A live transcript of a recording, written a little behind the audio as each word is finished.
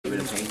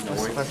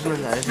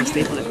Pásame la de ese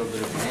stapler.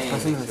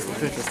 Pásame el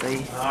stapler que está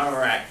ahí. All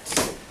right.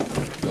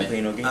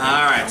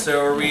 All right.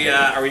 So are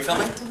we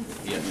filming?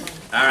 Yeah.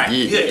 All right.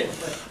 Yeah. Good.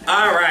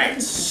 All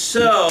right.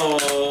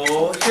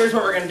 So here's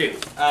what we're gonna do.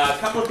 A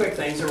couple of quick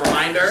things. A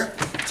reminder: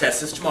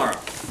 test is tomorrow.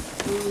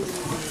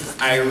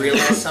 I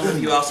realize some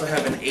of you also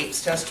have an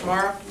APES test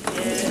tomorrow.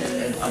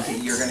 Yeah. Okay,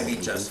 you're gonna be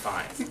just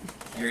fine.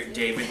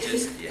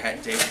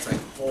 David's like,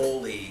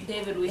 holy.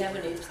 David, we have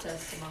an APES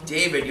test tomorrow.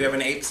 David, you have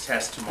an APES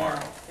test tomorrow.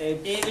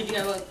 David, you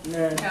have a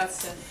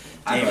CALS test.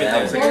 David,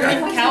 there's a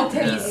Cal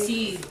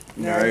PC.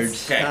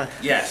 Nerds. Okay,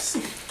 yes.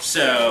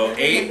 So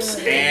APES,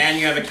 and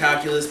you have a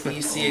Calculus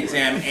BC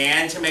exam,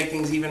 and to make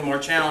things even more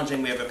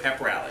challenging, we have a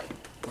pep rally.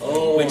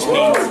 Oh.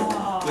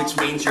 Which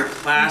means your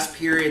class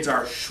periods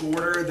are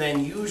shorter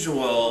than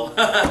usual.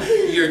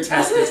 Your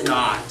test is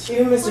not.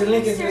 Even Mr.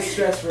 Lincoln's gonna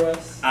stress for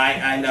us.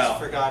 I know.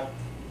 Forgot.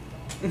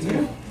 Me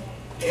too.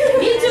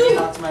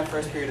 Talk to my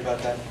first period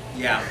about that.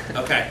 Yeah,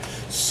 okay.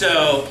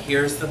 So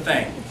here's the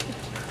thing.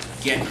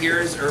 Get here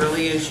as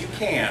early as you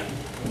can.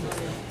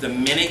 The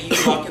minute you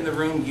walk in the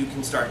room, you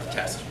can start the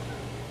test.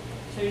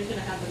 So you're just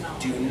gonna have them out.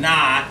 Do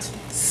not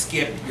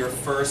skip your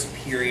first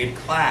period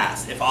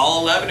class. If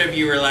all 11 of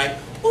you are like,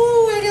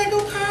 "Ooh, I gotta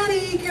go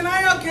potty,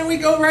 can we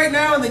go right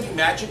now?" and then you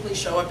magically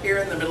show up here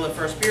in the middle of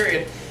first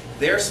period,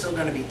 they're still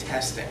gonna be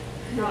testing.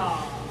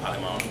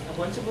 Paimon. A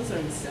bunch of us are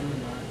in the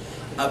seminar.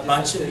 A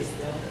bunch of maybe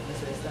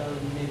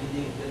do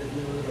a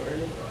little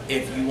early.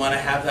 If you want to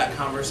have that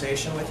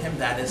conversation with him,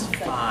 that is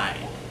fine.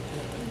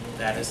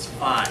 That is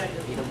fine.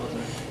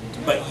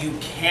 But you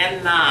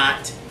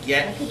cannot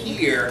get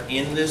here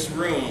in this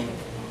room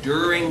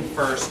during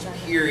first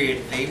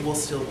period. They will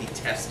still be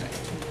testing.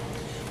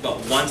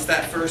 But once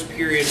that first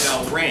period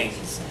bell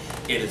rings,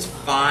 it is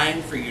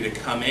fine for you to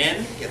come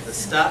in, get the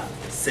stuff,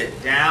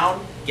 sit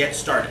down, get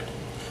started.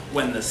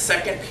 When the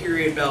second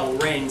period bell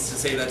rings to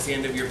say that's the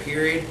end of your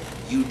period,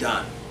 you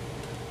done.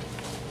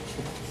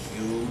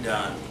 You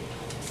done.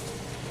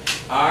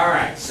 All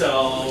right,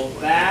 so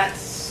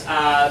that's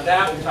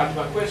that. We talked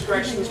about quiz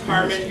corrections.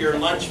 Carmen, your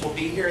lunch will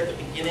be here at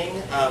the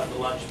beginning of the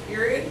lunch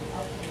period.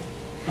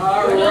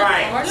 All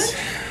right.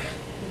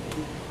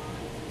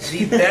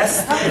 The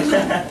best.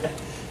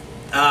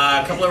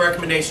 A couple of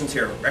recommendations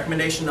here.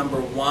 Recommendation number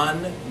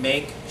 1: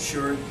 make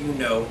sure you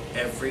know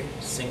every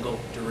single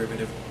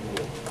derivative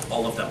rule,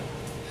 all of them.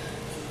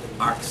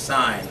 Arc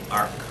sine,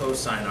 arc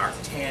cosine, arc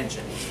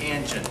tangent,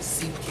 tangent,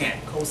 secant,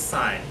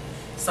 cosine,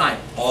 sine,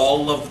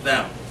 all of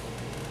them.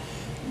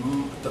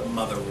 The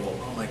mother rule,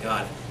 oh my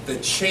God. The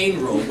chain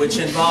rule, which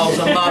involves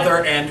a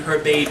mother and her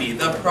baby.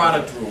 The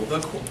product rule,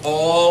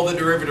 all the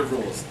derivative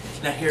rules.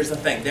 Now here's the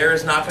thing, there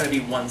is not going to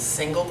be one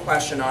single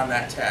question on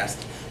that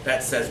test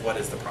that says what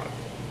is the product rule.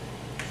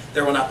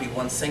 There will not be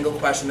one single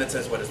question that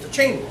says what is the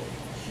chain rule.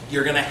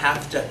 You're going to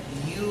have to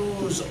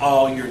use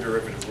all your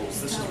derivative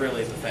rules. This is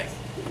really the thing.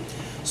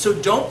 So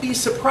don't be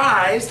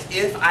surprised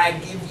if I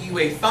give you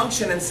a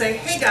function and say,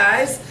 hey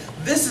guys,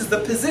 this is the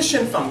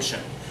position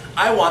function.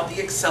 I want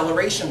the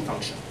acceleration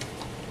function.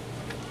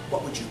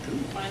 What would you do?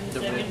 Find the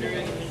second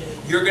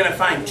derivative. You're going to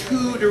find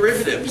 2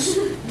 derivatives,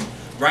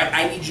 right?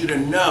 I need you to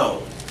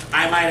know.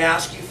 I might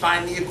ask you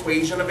find the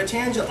equation of a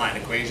tangent line.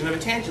 Equation of a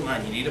tangent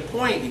line. You need a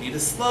point. You need a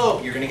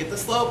slope. You're going to get the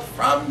slope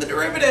from the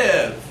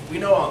derivative. We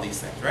know all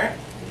these things, right?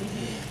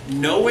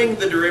 Knowing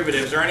the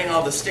derivatives, earning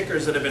all the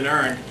stickers that have been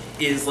earned,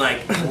 is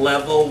like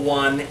level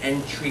 1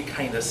 entry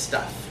kind of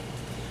stuff.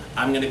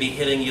 I'm going to be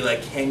hitting you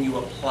like, can you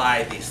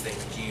apply these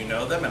things? Do you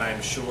know them? And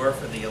I'm sure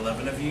for the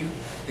 11 of you,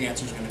 the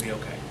answer is going to be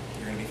okay.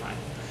 You're going to be fine.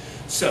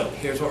 So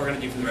here's what we're going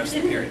to do for the rest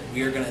of the period.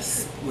 We're going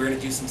to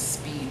do some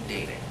speed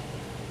dating.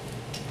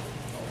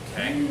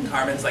 Okay?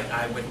 Carmen's like,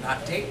 I would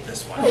not date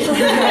this one.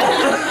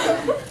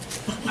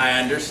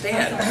 I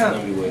understand.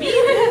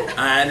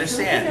 I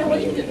understand.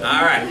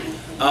 All right.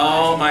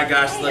 Oh my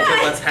gosh, look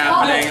at what's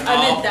happening.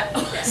 Oh,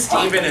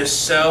 Stephen is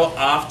so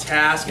off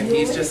task and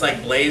he's just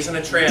like blazing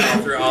a trail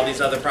through all these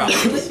other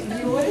problems.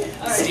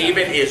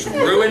 Stephen is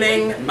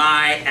ruining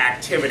my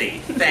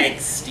activity.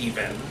 Thanks,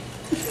 Stephen.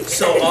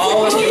 So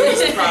all of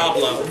these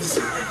problems,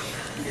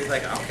 he's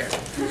like, okay,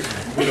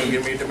 you don't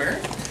give me a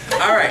demerit?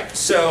 All right,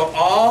 so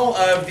all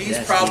of these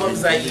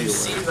problems that you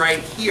see right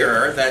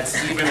here that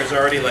Stephen is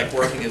already like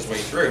working his way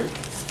through,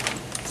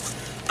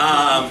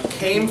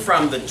 came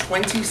from the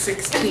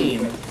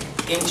 2016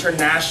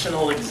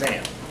 international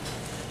exam.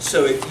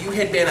 So if you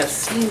had been a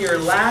senior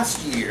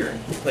last year,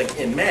 like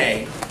in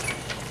May,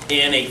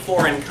 in a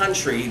foreign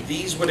country,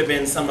 these would have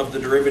been some of the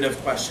derivative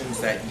questions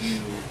that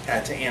you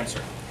had to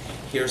answer.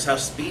 Here's how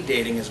speed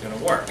dating is going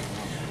to work.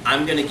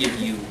 I'm going to give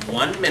you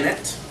 1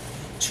 minute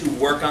to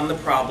work on the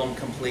problem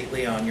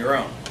completely on your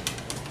own.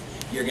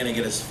 You're going to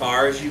get as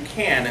far as you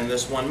can in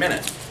this 1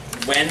 minute.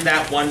 When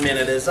that 1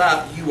 minute is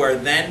up, you are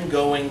then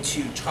going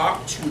to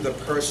talk to the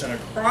person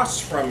across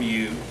from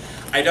you.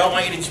 I don't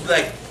want you to just be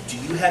like, do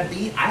you have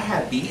B? I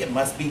have B, it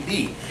must be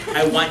B.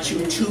 I want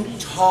you to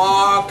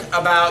talk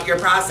about your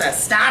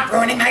process. Stop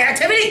ruining my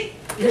activity!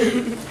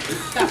 This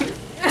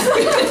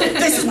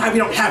is why we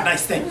don't have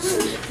nice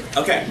things.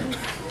 Okay.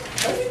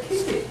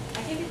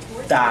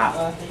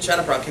 Stop. Shut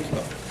up or I'll kick you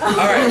both. All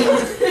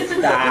right.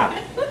 Stop.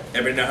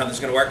 Everybody know how this is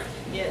going to work?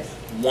 Yes.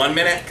 1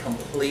 minute,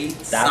 complete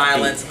Stop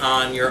silence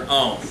on your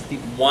own.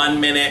 1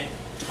 minute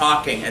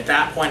talking. At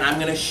that point, I'm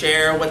going to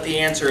share what the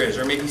answer is,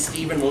 or maybe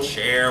Stephen will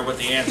share what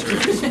the answer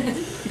is.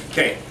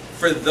 Okay,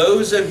 for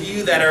those of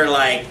you that are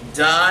like,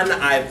 done,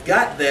 I've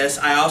got this,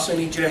 I also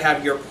need you to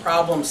have your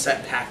problem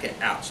set packet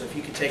out. So if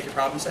you could take your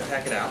problem set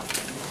packet out.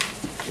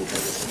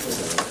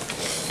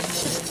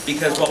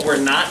 Because what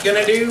we're not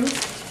going to do,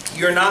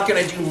 you're not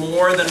going to do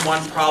more than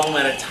one problem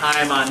at a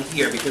time on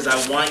here, because I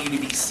want you to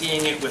be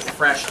seeing it with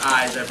fresh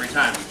eyes every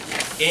time.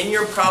 In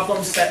your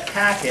problem set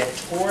packet,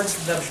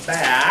 towards the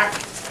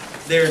back,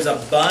 there's a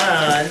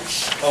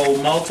bunch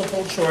of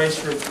multiple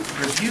choice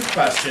review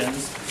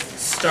questions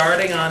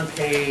starting on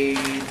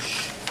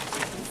page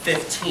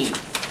 15.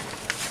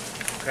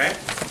 Okay?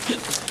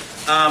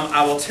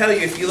 I will tell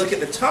you, if you look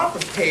at the top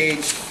of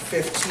page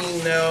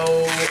 15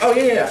 though, oh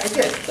yeah, I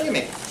did, look at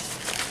me.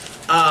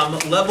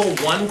 Level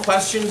 1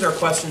 questions are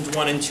questions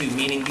 1 and 2,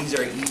 meaning these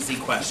are easy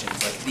questions,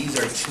 like these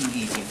are too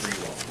easy for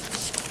you all.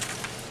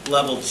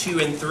 Level 2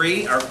 and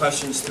 3 are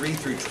questions 3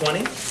 through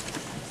 20.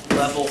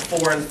 Level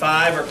 4 and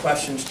 5 are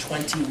questions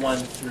 21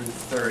 through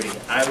 30.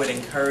 I would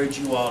encourage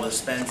you all to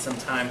spend some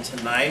time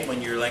tonight when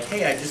you're like,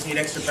 hey, I just need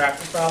extra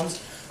practice problems.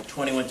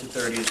 21 to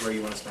 30 is where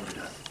you want to spend your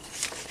time.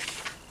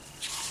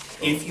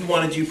 If you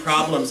want to do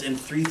problems in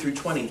 3 through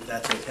 20,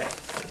 that's okay.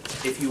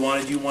 If you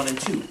want to do 1 and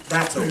 2,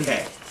 that's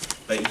okay.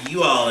 But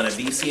you all in a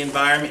BC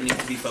environment need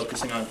to be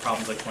focusing on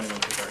problems like 21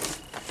 to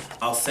 30.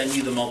 I'll send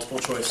you the multiple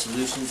choice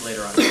solutions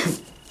later on.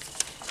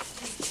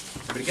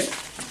 Everybody good?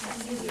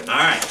 All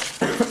right.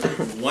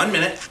 1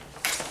 minute.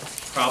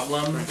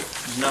 Problem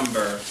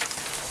number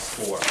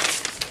 4.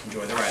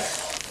 Enjoy the ride.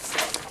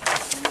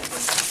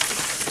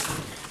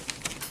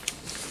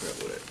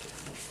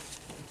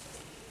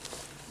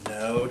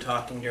 No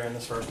talking during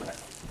this first minute.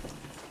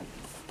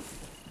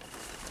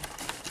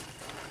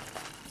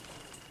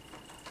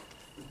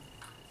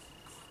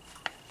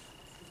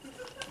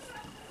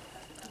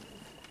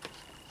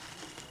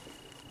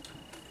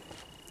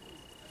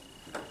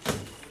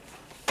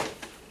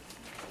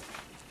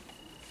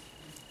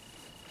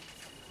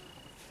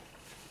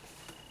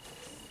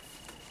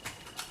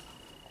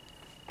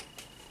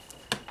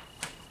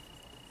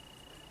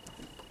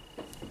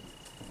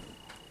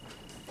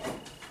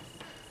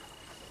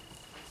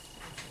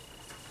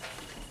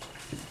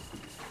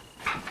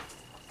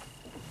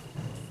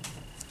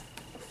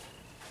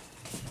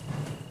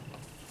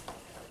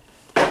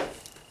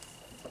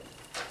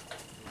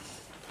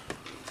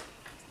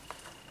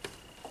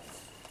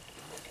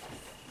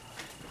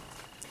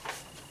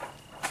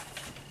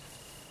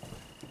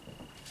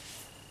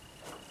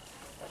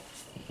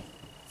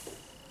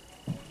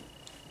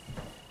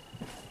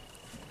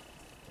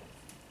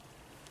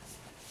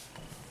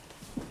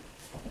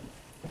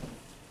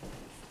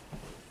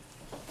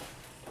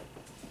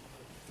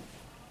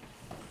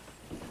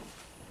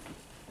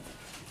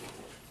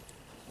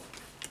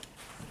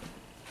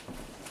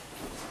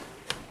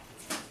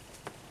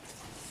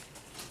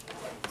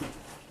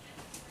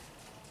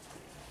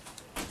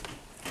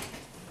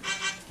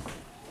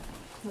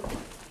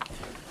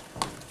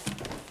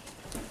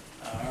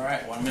 All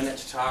right, 1 minute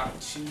to talk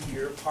to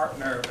your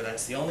partner, but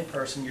that's the only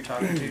person you're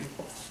talking to.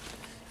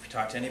 If you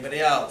talk to anybody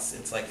else,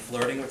 it's like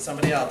flirting with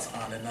somebody else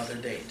on another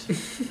date.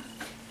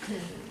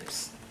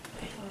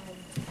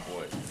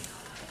 What?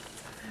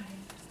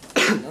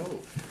 No.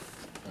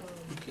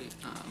 Okay,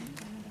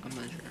 I'm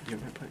not sure. You're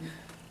my partner?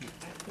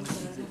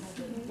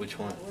 Which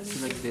one?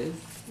 Like this?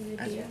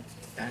 Yeah,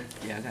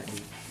 I got D.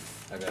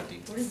 I got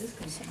D. Where did this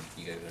come from?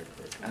 You guys are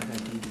correct. I got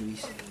D,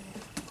 Luis.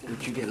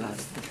 Would you get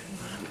lost?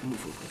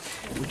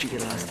 Would you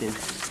get lost in?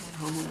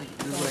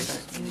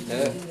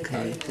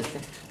 Okay.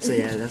 So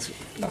yeah, that's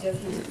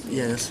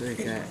what I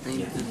got. I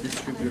need to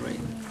distribute right.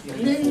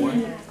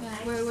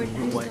 Where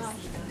What?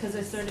 Because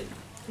I started,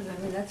 because I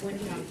mean, that's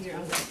working out here. I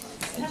was like,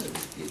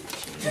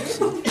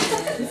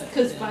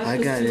 because 5 I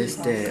got this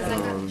that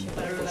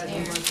But I realized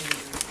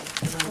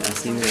that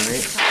seems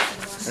right.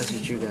 That's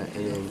what you got,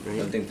 and then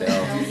I right. think the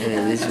L. And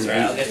then this would That's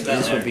right, I'll get to be that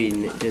this would be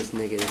just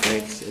negative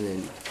x, and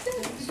then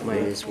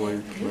minus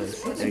 1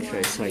 plus x,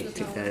 right? So I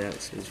took that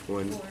out, so it's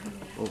 1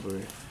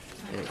 over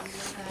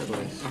x plus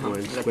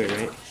 1 squared,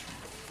 right?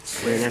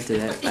 But then after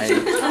that,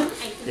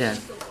 yeah.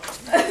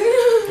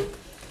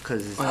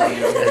 Because and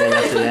then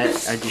after that,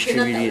 I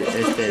distributed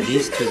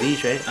these to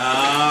these, right?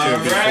 All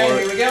So right,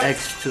 here we go.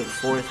 x to the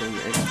 4th and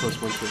x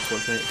plus 1 to the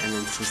 4th, right? And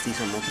then since these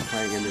are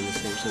multiplying and then the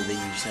same, so then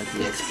you just have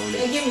the exponent.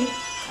 Hey, give me.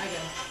 I got it.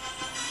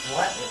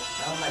 What?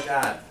 Oh my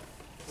God.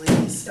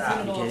 Please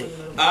stop. You get it?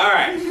 All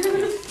right.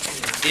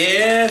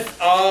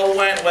 If all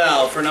went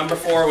well, for number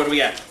 4, what do we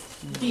get?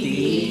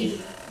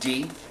 D.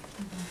 D.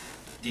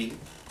 D.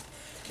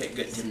 Okay,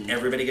 good. Did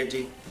everybody get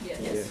D? Yes.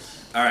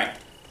 Yes. All right.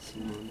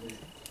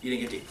 You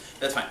didn't get D.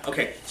 That's fine.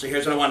 Okay, so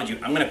here's what I want to do.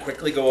 I'm going to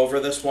quickly go over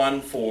this one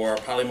for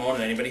Polymon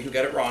and anybody who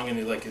got it wrong and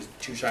who like is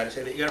too shy to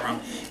say that you got it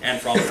wrong, and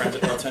for all the friends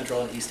at North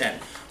Central and East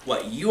End.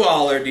 What you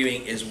all are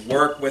doing is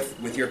work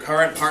with your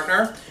current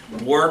partner,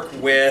 work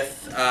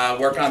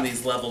on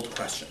these leveled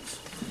questions.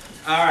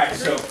 All right,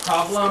 so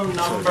problem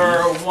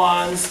number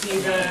 1,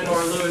 Stephen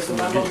or Lewis,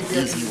 if I'm over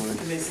here,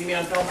 can they see me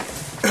on film?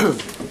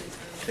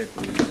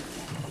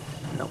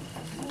 No.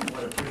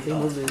 What a pretty They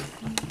thought. move it.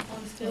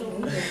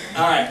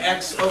 All right,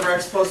 x over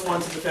x plus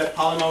 1 to the 5th.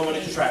 Polymon, what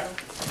did you try?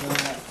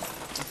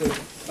 So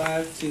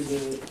 5 to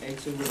the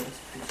x over x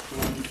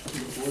plus 1 to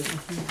the 4th.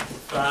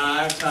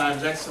 5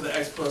 times x to the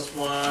x plus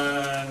 1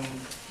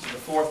 to the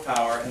 4th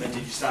power, and then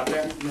did you stop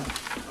there? No.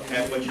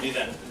 Okay, what'd you do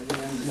then? And then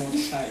I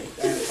multiply it.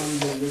 I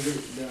found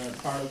the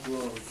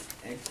particle of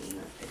x and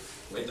x.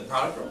 Wait, the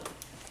product rule?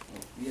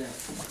 Yeah,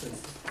 because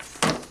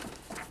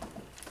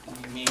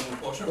You mean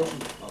quotient rule?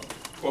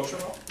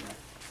 Quotient rule?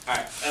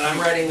 Alright, and I'm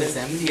writing this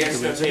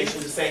EX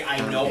notation to say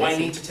I know I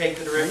need to take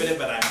the derivative,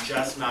 but I'm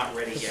just not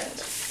ready yet.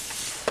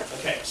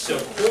 Okay, so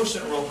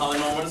quotient rule,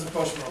 Polymon, what does the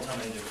quotient rule tell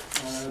me to do?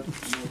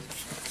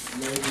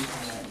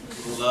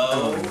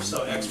 Low,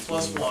 so x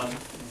plus 1,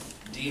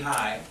 d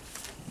high,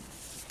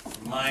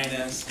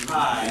 minus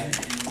high,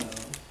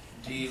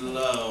 d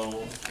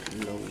low,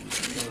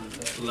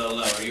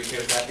 low. Are you okay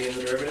with that being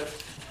the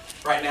derivative?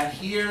 Right, now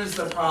here's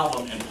the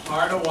problem, and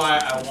part of why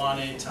I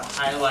wanted to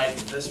highlight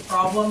this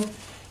problem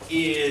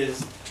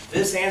is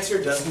this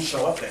answer doesn't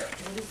show up there.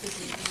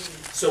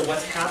 So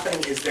what's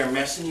happening is they're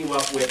messing you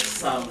up with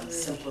some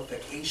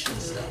simplification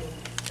stuff.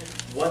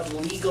 What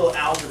legal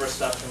algebra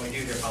stuff can we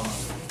do here, Palma?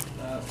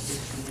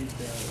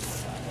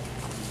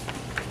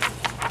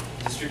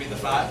 Distribute the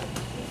 5?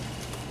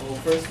 Well,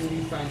 first we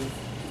find the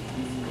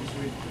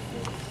distribute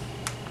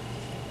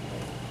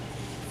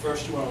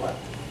First you want to what?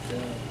 the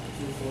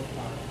 4th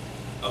power.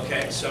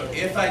 Okay, so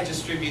if I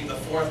distribute the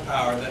 4th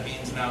power, that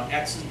means now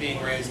x is being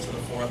raised to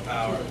the 4th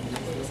power,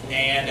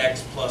 and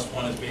x plus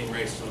 1 is being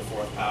raised to the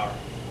 4th power.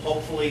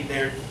 Hopefully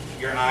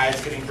your eye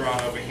is getting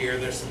drawn over here.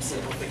 There's some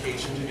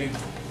simplification to do.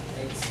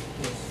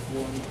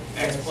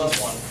 X plus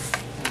 1.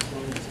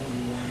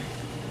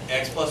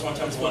 X plus 1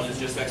 times 1 is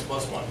just x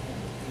plus 1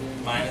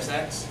 minus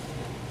x.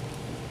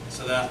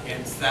 So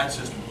that's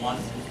just 1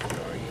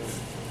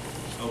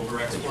 over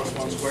x plus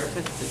 1 squared.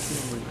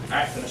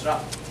 Alright, finish it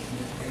up.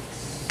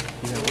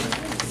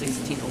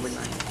 16 over 9.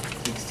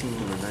 16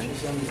 over 9.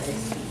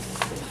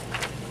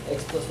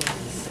 X plus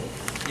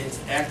 1. It's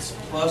x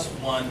plus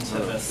 1 to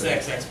the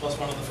 6. X plus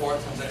 1 to the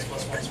 4th times x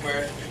plus 1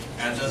 squared.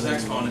 Add those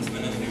exponents and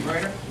then in the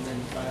numerator. And then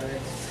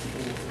 5x.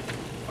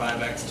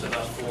 5x to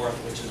the 4th,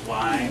 which is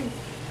y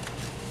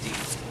d.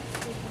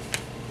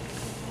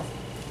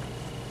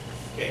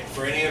 Okay,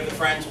 for any of the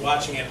friends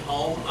watching at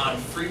home, on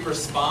free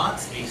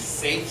response, a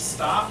safe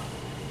stop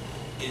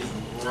is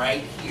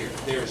right here.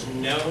 There's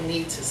no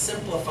need to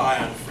simplify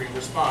on free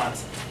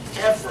response,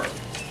 ever.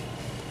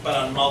 But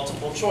on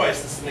multiple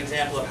choice, this is an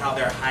example of how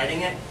they're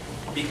hiding it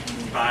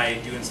by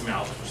doing some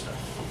algebra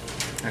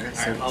stuff. I got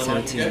All right,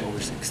 Polymon, you 17 good? over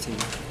 16.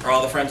 Are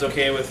all the friends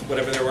okay with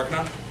whatever they're working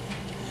on?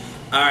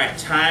 All right,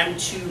 time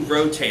to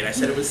rotate. I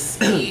said it was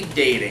speed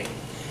dating.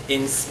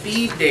 In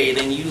speed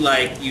dating, you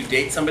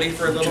date somebody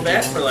for a little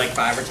bit, for like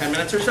 5 or 10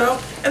 minutes or so,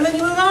 and then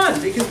you move on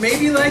because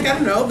maybe I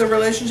don't know, the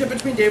relationship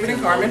between David and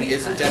Carmen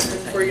isn't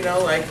destined for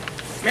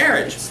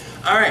marriage.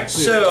 All right,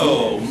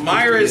 so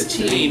Myra's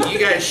team, you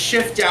guys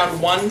shift down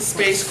 1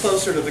 space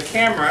closer to the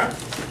camera.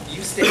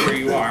 You stay where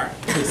you are.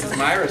 This is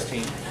Myra's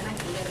team.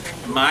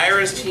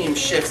 Myra's team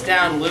shifts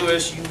down.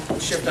 Lewis, you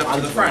shift up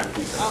to the front.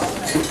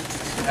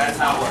 That's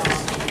how it works.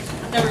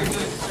 Never do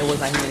it. It was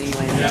like really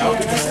No?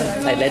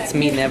 like let's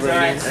meet never All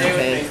right, again. stay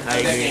Okay, with me. I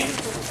agree.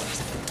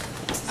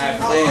 I have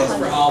plans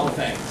for all the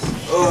things.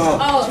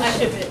 Oh, I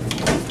ship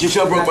it. Just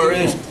so broke my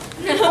wrist.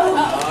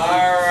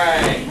 All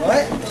right.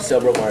 What? So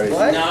broke my wrist.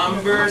 What?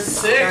 Number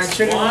 6.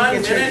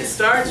 1 minute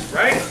starts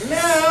right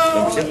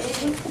now.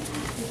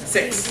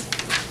 6.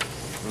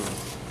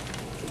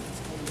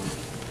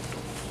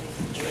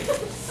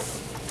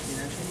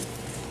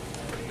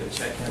 Good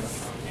check in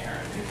from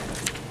Aaron.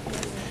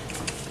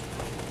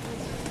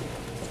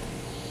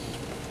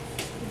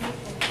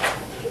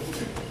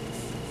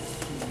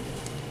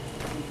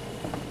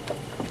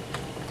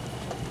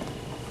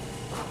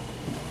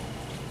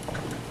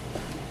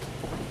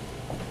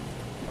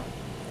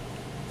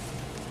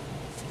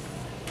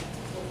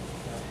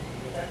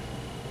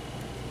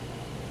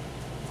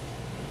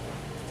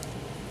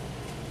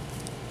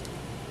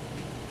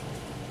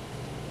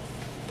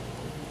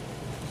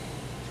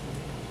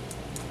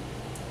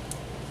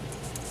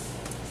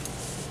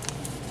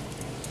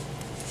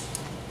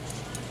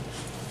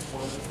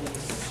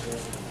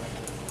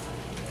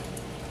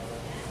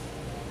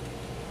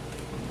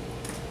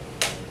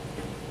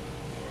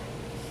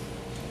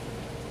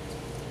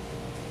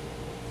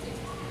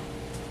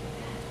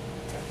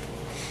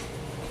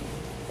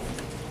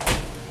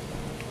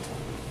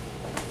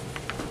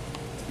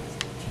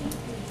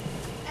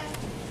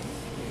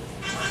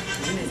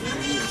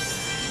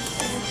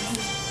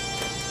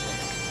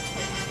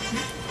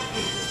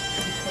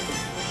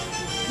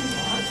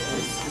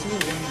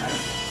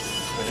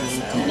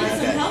 you need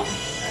some help?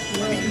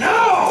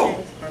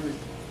 No!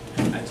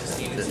 I just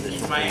needed to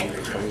ease my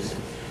anger.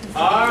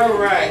 All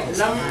right,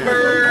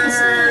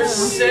 number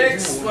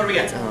 6. What do we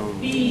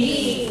got?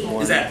 B.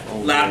 Is that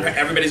loud?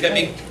 Everybody's got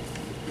B?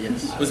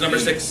 Yes. Was number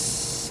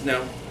 6?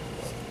 No.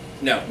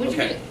 No. What'd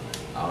you Okay. get?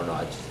 I don't know,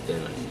 I just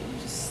didn't.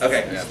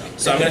 Okay.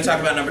 So I'm going to talk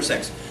about number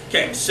 6.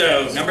 Okay.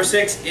 So number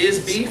 6 is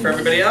B for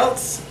everybody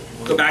else.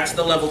 We'll go back to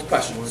the leveled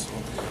questions.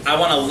 I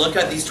want to look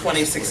at these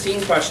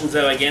 2016 questions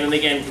though again and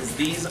again because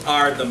these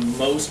are the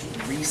most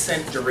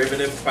recent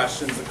derivative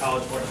questions the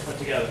College Board has put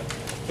together.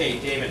 Okay,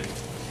 David.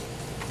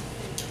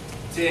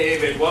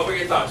 David, what were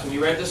your thoughts when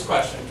you read this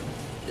question?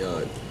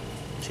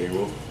 Chain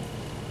rule?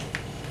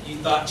 You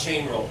thought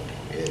chain rule.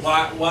 Yes.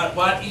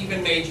 What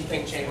even made you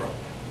think chain rule?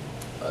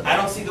 I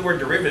don't see the word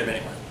derivative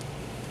anywhere.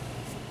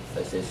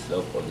 That says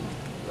slope of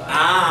the line.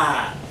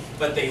 Ah,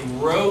 but they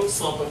wrote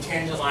slope of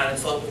tangent line, and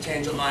slope of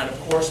tangent line of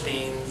course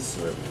means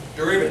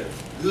derivative.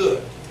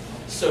 Good.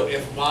 So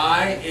if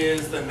y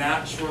is the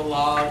natural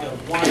log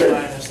of 1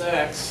 minus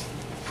x,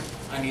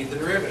 I need the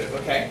derivative.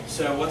 Okay,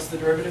 so what's the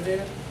derivative,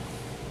 David?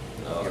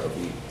 It'll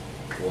be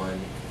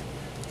 1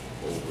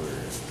 over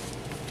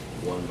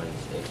 1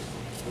 minus x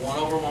 1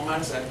 over 1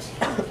 minus x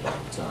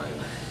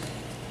times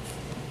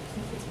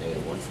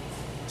negative 1.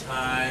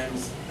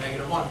 times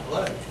negative 1.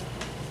 11.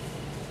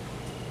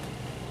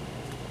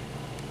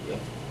 Yeah.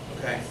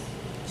 Okay.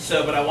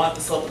 So, but I want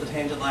the slope of the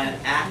tangent line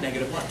at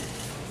negative 1.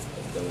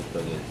 And then we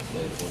plug in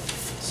negative 1.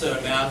 So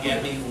now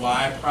get me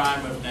y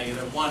prime of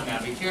negative 1. Now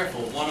be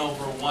careful. 1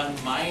 over 1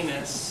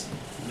 minus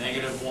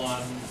negative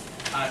 1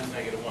 times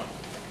negative 1.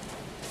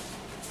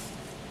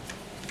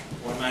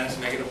 1 minus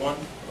negative 1?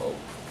 Oh.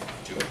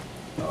 2.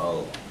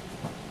 Oh.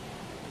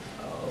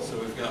 So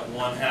we've got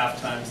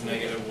 1/2 times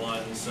negative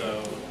 1,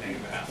 so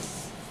negative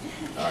 1/2.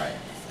 Alright.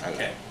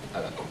 Okay.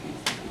 I got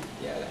confused.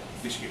 Yeah, I got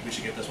We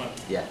should get this one.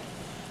 Yeah.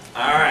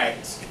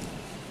 Alright.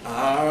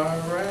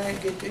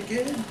 Alright,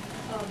 good.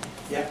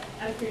 Yeah.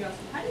 Out of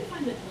curiosity, how do you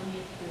find the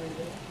 20th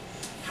derivative?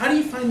 How do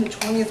you find the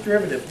 20th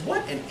derivative?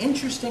 What an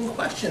interesting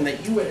question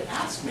that you would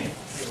ask me.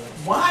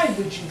 Why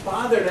would you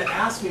bother to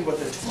ask me what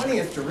the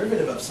 20th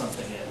derivative of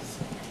something is?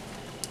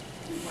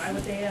 Why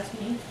would they ask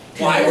me?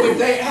 Why would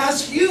they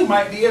ask you?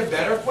 Might be a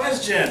better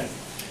question.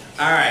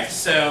 All right,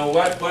 so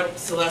what,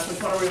 Celeste,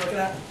 which one are we looking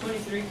at?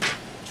 23.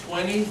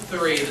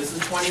 23, this is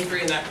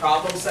 23 in that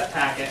problem set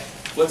packet.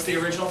 What's the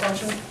original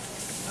function?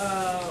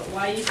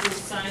 Y equals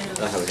sine of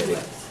I have a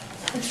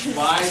 2x.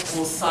 Y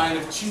equals sine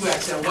of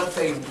 2x, and what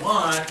they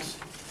want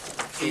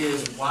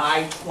is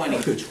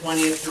y20, the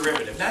 20th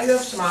derivative. Now you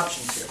have some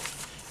options here.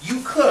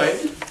 You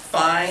could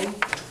find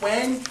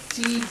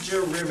 20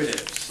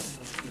 derivatives.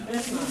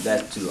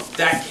 That's too long.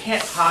 That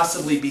can't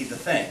possibly be the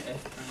thing.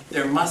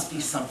 There must be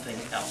something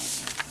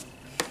else.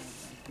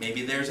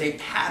 Maybe there's a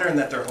pattern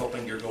that they're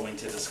hoping you're going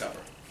to discover.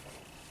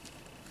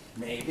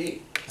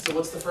 Maybe. So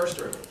what's the first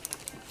derivative?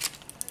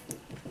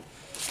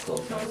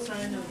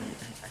 Cosine of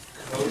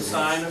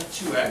Cosine of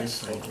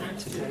 2x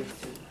times 2.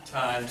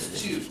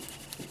 times 2.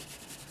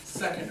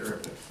 Second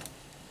derivative.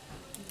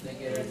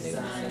 Negative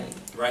sine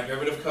Right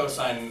derivative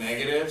cosine,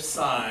 negative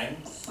sine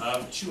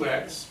of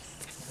 2x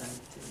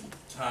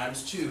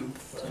times 2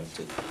 Times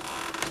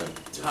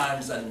 2.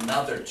 times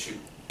another 2.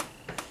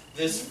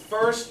 This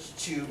first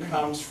 2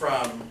 comes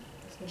from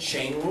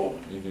chain rule.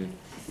 Mm-hmm.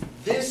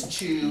 This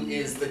 2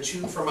 is the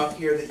 2 from up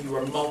here that you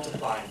are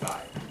multiplying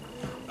by.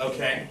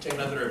 Okay, take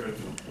another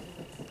derivative.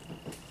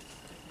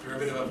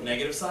 Derivative of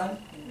negative sign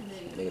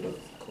Negative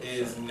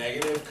is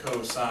negative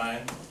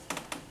cosine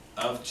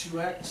of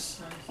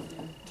 2x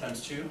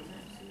times 2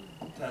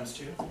 times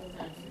 2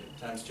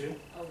 times 2.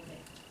 Okay.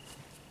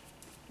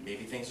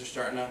 Maybe things are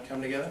starting to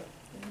come together.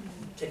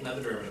 Take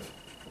another derivative.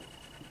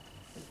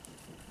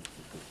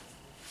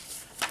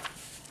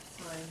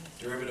 Sine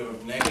Derivative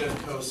of negative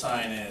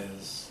cosine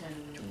is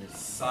 10.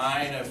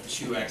 sine of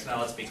 2x. Now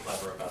let's be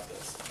clever about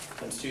this.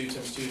 Times 2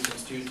 times 2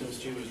 times 2 times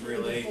 2 is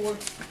really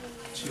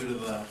 2 to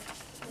the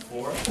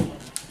 4th.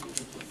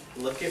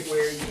 Look at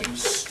where you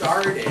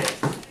started.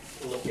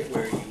 Look at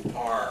where you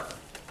are.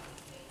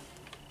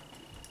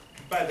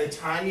 By the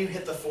time you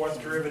hit the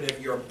 4th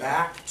derivative, you're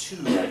back to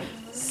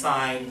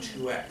sine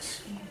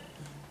 2x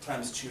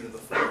times 2 to the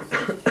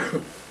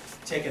 4th.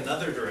 Take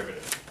another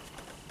derivative.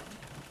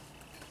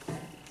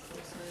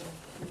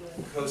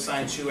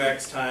 Cosine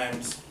 2x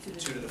times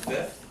 2 to the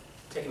 5th.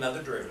 Take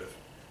another derivative.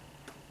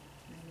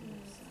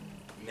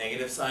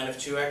 Negative sine of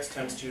 2x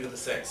times 2 to the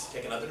 6th.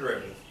 Take another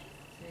derivative.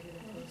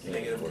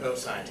 Negative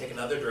cosine. Take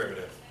another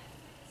derivative.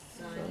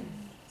 Sine.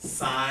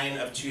 Sine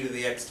of 2 to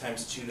the x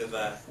times 2 to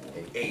the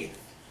 8th.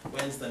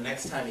 When's the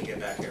next time you get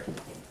back here?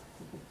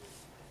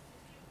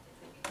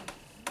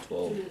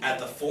 12. At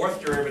the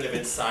 4th derivative,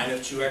 it's sine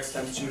of 2x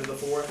times 2 to the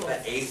 4th.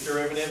 The 8th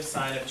derivative,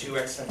 sine of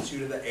 2x times 2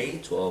 to the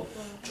 8th. 12.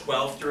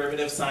 12th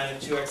derivative, sine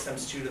of 2x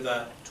times 2 to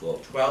the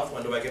 12. 12th.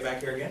 When do I get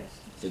back here again?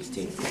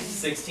 16.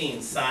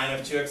 16. Sine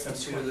of 2x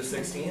times 2 to the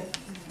 16th.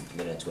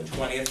 Then at 20.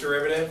 20th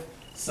derivative,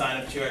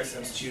 sine of 2x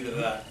times 2 to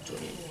the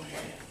 20.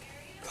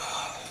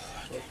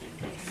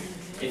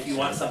 If you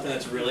want something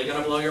that's really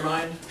going to blow your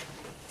mind,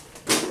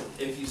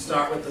 if you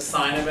start with the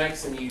sine of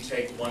x and you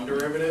take one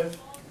derivative,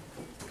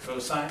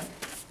 cosine,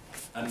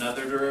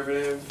 another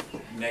derivative,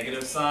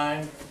 negative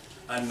sine,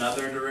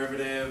 another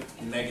derivative,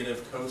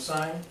 negative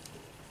cosine,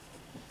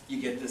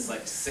 you get this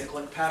like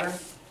cyclic pattern.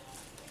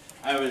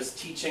 I was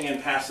teaching in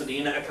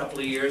Pasadena a couple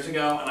of years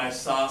ago, and I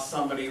saw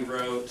somebody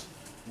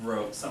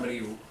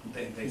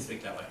they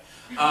speak that way,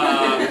 in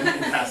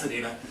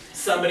Pasadena.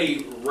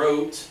 Somebody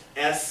wrote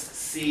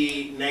SC,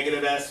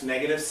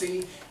 negative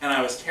C, and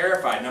I was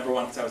terrified, number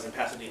one, because I was in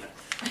Pasadena.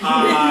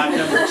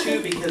 Number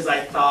two, because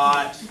I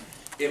thought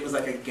it was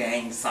like a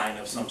gang sign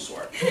of some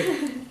sort.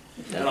 And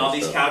all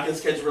these calculus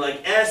kids were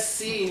like,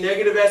 SC,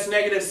 negative S,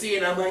 negative C,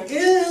 and I'm like, what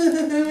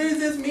does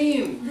this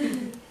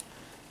mean?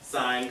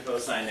 Sine,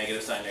 cosine,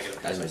 negative cosine.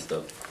 That's messed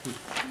up.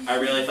 I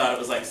really thought it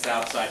was like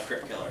Southside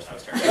Crypt Killers. I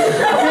was terrified.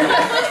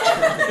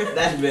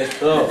 That's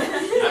messed up.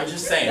 I'm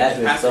just saying. That's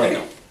messed Pasadena.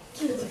 up.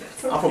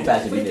 I'm from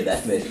Pasadena,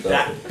 that's messed up.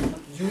 That,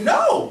 you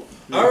know!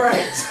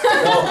 Alright.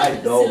 No, I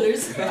don't. I never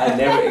experienced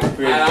And I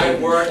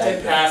anything worked like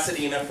in that.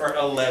 Pasadena for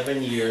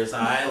 11 years.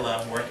 I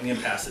love working in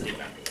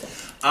Pasadena.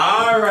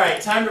 Alright,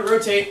 time to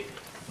rotate.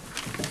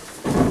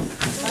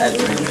 That's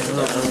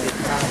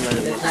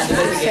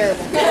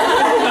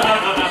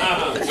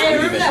Hey,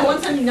 remember that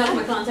one time you knocked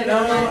my contact? No,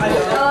 I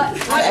don't.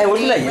 Hey, what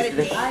did you like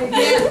yesterday?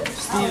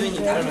 Steven, you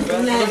don't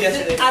remember?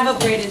 Yesterday. I've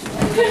upgraded.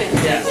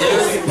 Yeah,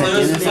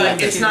 Lewis was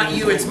like, it's not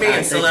you, it's me.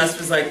 And Celeste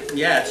was like,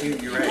 yeah, it's you,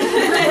 you're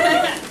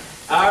right.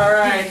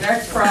 Alright,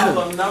 next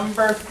problem,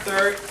 number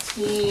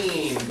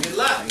 13. Good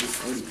luck.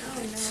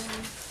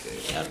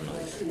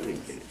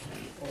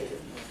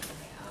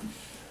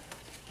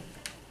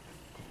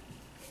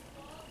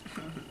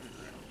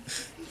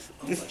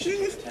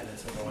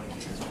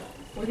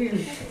 We're here.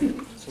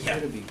 Yeah,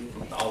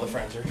 all the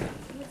friends are here.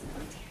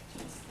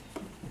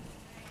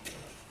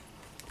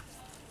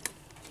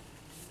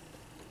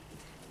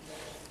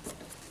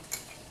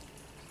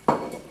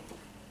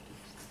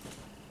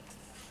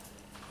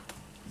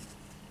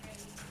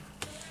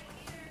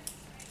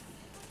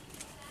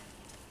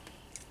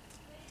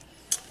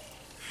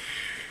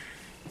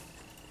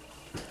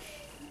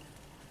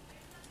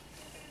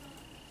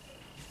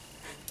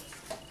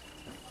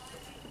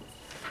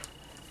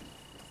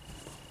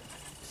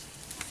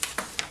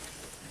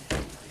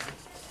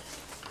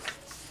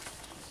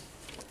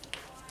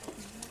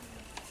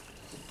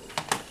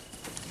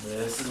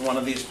 This is one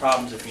of these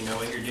problems, if you know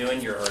what you're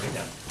doing, you're already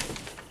done.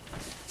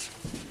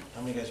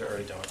 How many guys are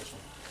already done with this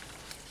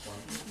one?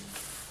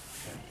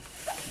 Okay.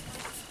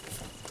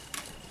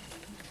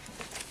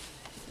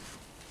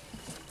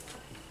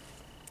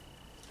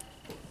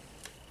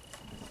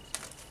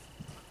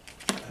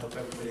 I hope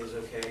everybody's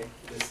okay.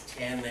 This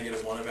tan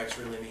negative 1 of x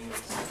really means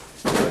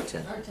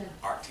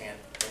arctan,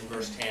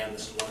 inverse tan.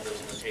 This is one of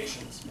those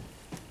notations.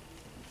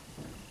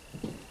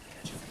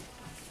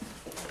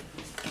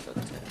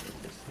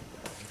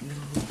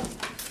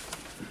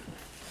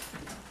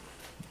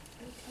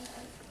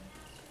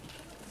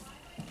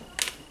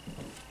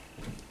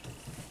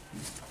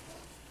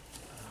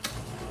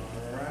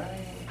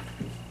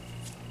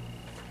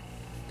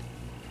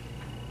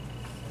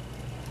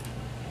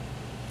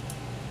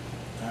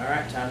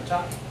 Alright, time to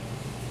talk.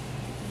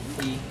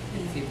 E.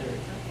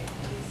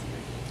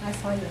 I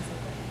saw you.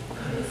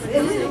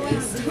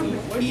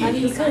 E.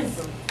 You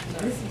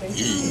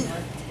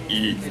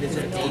could. It is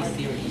an A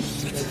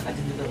series. I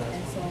can do the last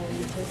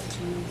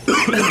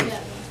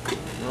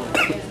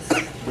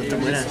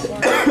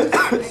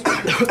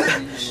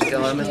Que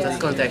ahora me estás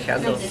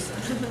contagiando.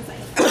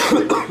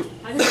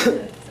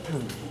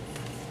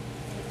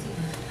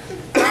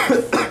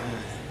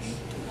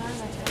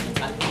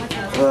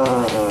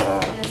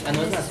 I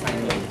know it's not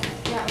fine though.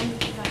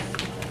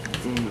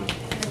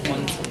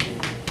 One.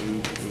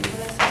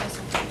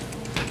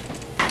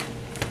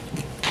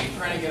 Are you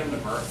trying to get him to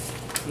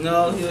birth?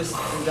 No, he was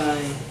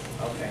dying.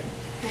 Okay.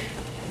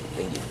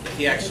 Thank you. If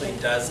he actually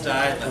does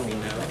die, let me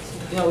know.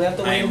 No, we have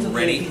to I wait am until the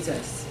ready. AP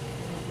test.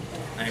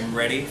 I am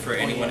ready for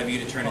any one of you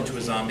to turn into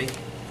a zombie.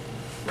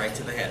 Right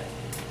to the head.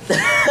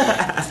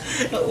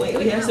 But wait,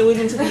 we have to wait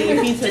until the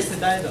AP test to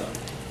die though.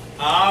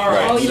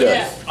 Alright. Oh, He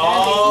yeah. does.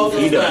 All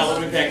He those does. now, what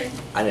do we pick?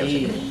 I never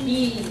said that.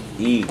 E.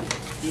 E.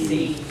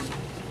 E.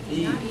 E. E.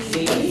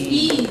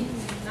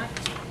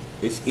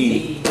 It's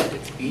E.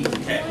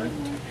 Okay.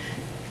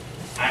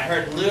 I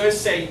heard Lewis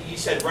say, you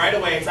said right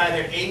away it's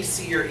either A,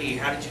 C, or E.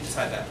 How did you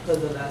decide that? Because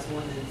the last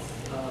one is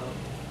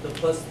the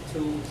plus 2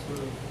 sort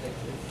of x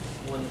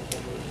 1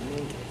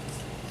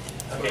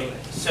 over Okay,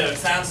 so it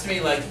sounds to me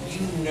like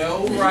you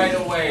know right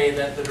away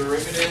that the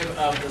derivative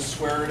of the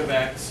square root of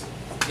x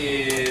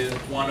is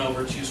 1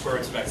 over 2 square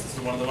roots of x. This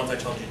is one of the ones I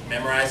told you.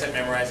 Memorize it,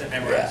 memorize it,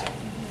 memorize it.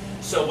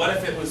 So what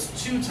if it was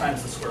 2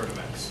 times the square root of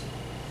x?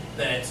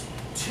 Then it's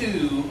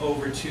 2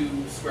 over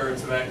 2 square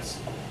roots of x.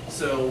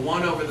 So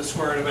 1 over the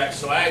square root of x.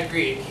 So I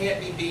agree, it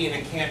can't be B and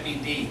it can't be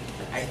D.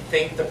 I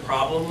think the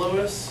problem,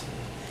 Lewis,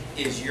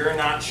 is you're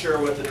not sure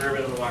what the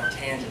derivative of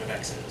arctangent of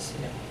x is.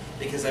 Yeah.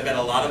 Because I bet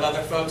a lot of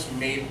other folks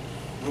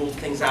ruled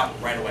things out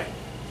right away.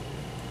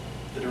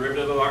 The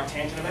derivative of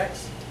arctangent of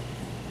x?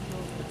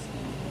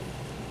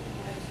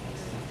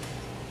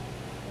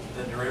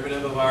 the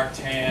derivative of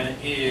arctan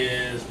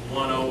is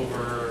 1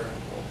 over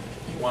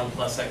 1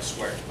 plus x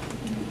squared.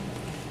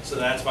 So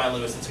that's why,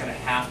 Lewis, it's going to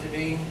have to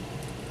be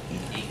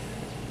e.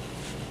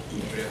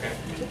 Everybody okay?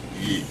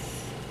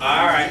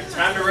 All right,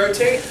 time to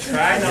rotate.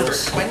 Try number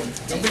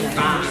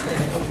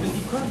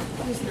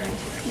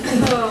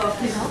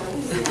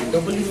 25.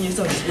 Don't believe in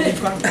yourself. It's really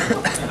fun.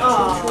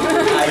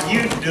 How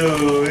you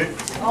doing?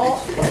 That's all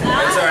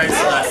right,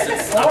 Celeste.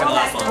 It's not going to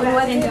last long.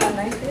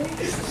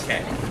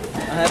 Okay.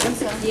 All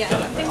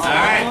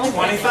right,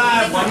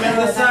 25. 1 minute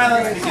of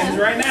silence begins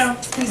right now.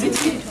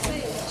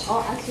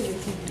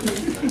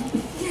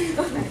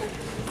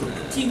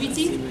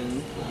 TBT?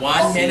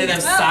 1 minute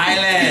of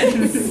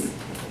silence.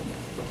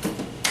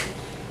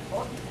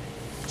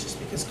 Just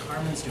because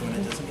Carmen's doing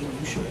it doesn't mean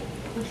you should.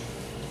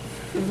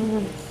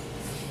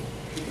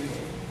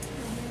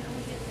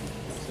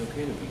 It's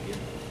okay to begin.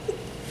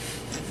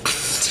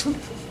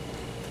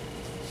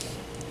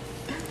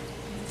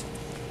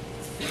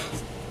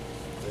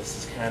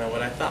 This is kind of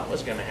what I thought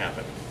was going to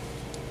happen.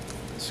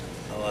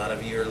 A lot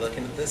of you are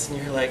looking at this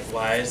and you're like,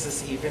 why is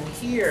this even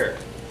here?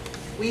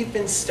 We've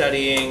been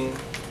studying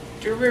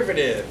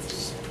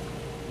derivatives.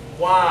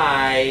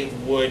 Why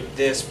would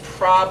this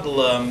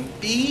problem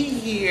be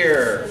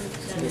here?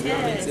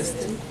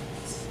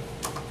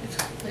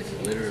 It's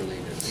literally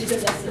this.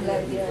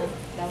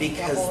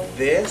 Because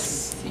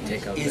this You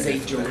take out is the a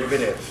F of X.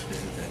 derivative. This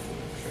is that.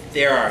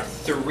 There are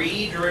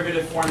 3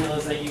 derivative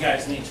formulas that you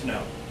guys need to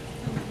know.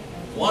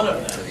 One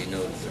of So them he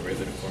knows the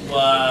derivative formula.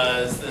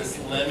 was this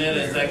limit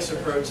as x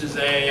approaches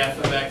a, f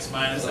of x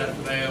minus f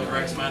of a over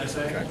x minus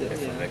a. Track the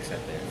F of X out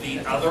there. The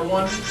other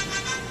one,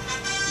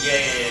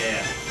 yeah.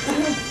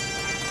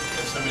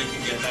 If somebody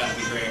could get that,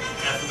 it'd be great.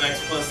 F of x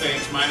plus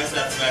h minus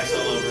f of x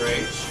all over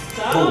h.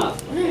 Stop.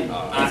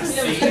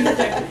 See,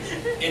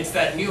 it's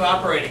that new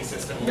operating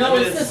system. No,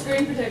 Limit it's the is-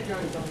 screen protector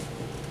on your phone.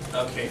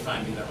 Okay,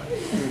 fine, do that way.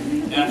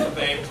 F of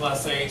a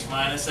plus h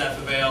minus f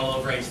of a all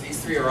over h.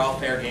 These 3 are all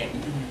fair game.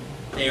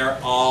 They are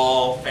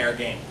all fair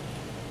game.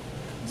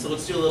 So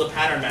let's do a little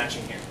pattern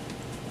matching here.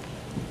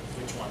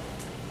 Which one?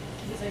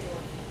 The second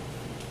one.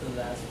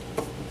 The last,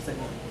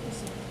 second one.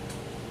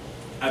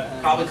 I'm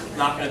probably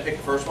not going to pick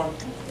the first one,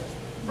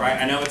 right?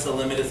 I know it's a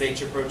limit as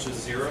h approaches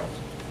 0.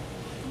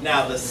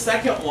 Now the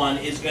second one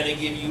is going to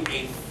give you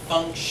a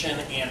function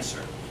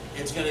answer.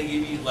 It's going to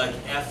give you like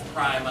f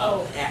prime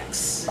of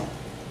x.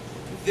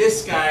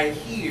 This guy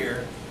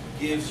here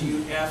gives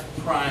you f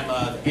prime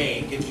of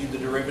a, gives you the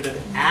derivative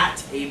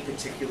at a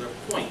particular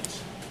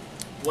point.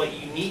 What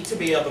you need to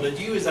be able to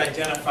do is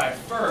identify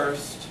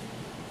first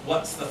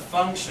what's the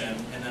function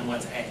and then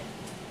what's a.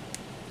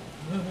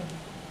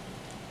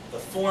 The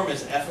form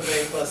is f of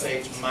a plus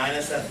h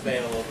minus f of a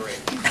all over h.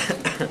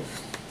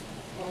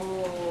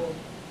 Oh,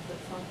 the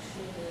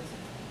function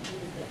is e to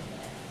the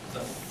x. The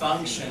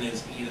function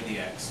is e to the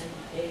x,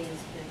 And a is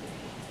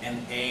negative.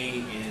 and a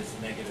is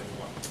negative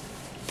 1.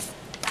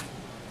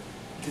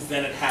 Because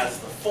then it has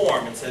the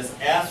form. It says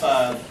f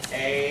of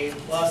a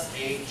plus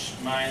h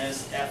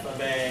minus f of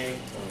a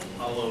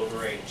all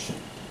over h.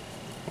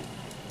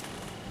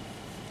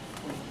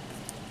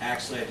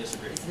 Actually, I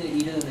disagree. Isn't it e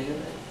to the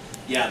negative x?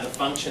 Yeah, the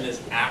function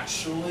is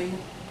actually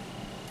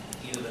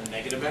e to the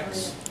negative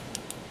x,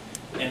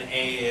 and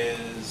a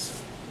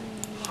is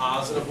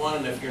positive 1,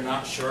 and if you're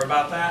not sure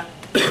about that,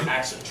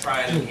 actually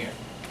try it in here.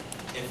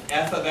 If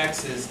f of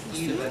x is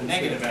e to the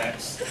negative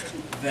x,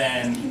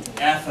 then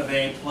f of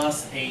a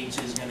plus h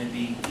is going to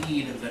be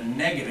e to the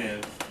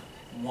negative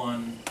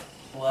 1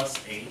 plus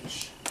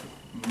h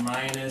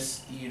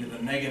minus e to the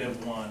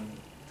negative 1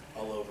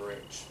 all over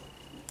h.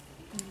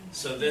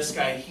 So this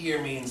guy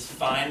here means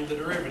find the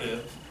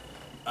derivative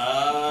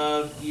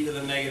of e to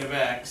the negative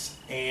x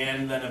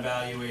and then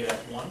evaluate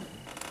f1.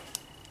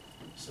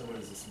 So what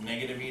is this?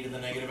 Negative e to the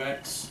negative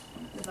x.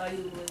 The value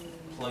when.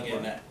 Plug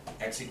in that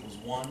x equals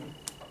 1.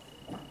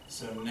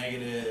 So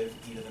negative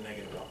e to the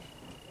negative 1.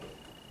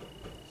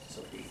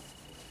 So b.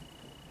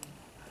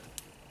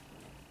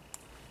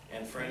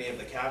 And for any of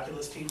the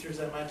calculus teachers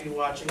that might be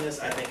watching this,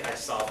 I think I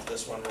solved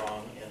this one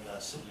wrong in the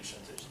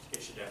solutions.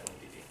 It should definitely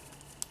be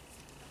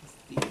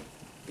b.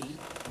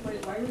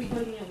 Wait, why are we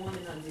plugging in 1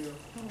 and not 0?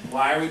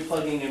 Why are we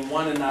plugging in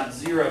 1 and not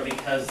 0?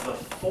 Because the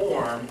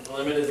form, the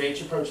limit is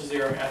h approaches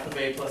 0, f of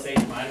a plus h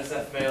minus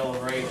f of a all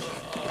over h.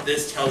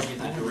 This tells you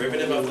the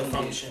derivative of the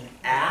function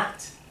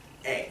at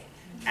a,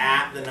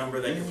 at the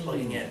number that you're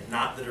plugging in,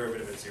 not the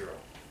derivative at 0.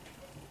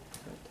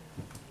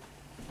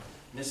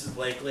 Mrs.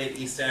 Blakely at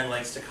East End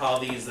likes to call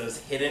these those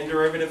hidden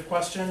derivative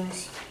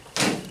questions.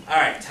 All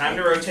right, time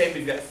to rotate.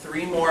 We've got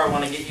 3 more. I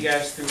want to get you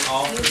guys through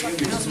all 3.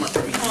 This is my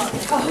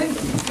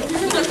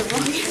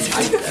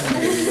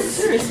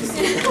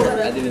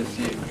I didn't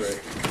see it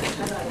correct.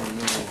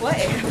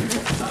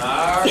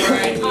 All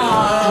right.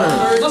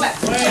 Go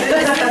back.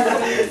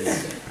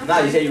 Nah,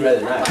 you said you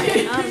rather not.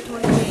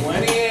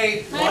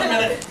 28. 1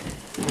 minute.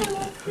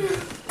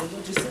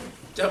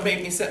 Don't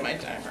make me set my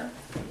timer.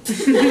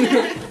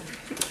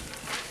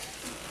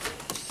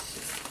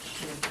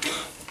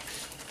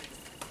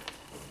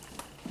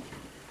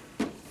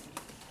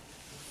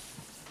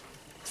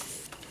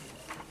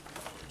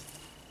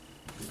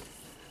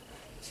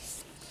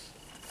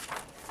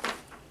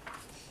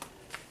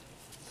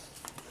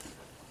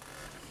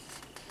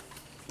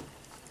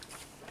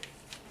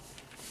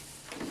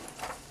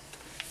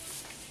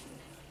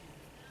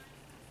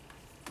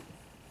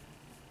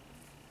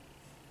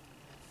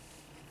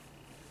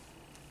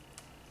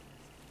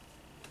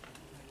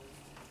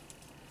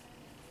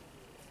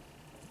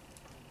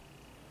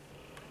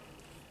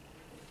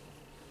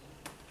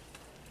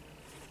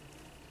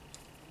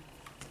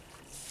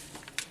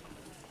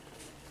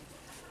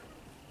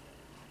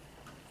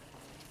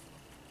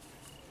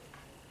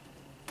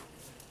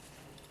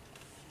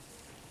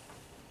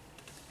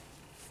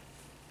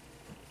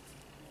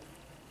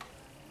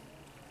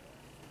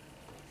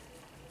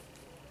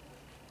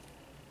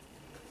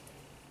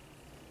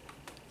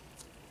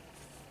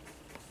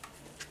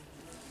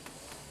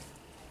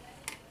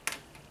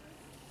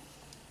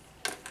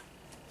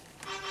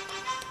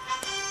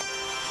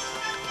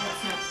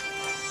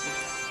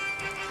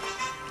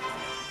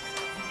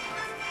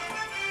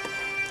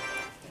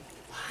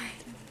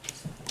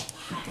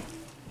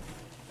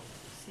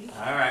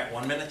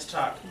 to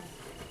talk.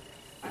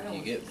 What do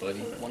you get, buddy?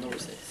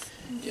 1/6.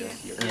 Yeah.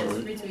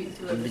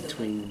 In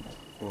between,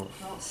 well,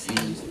 C.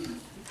 I was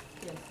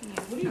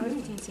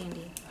between C and D.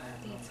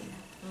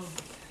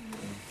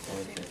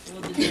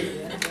 What did you do?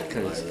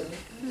 Because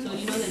So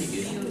you know that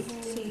you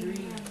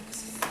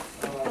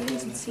I'm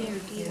using C or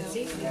D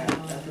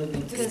though.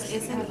 Because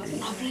it's in,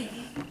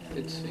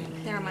 It's C.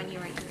 never mind,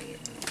 you're right, you're right.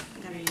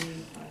 Got it.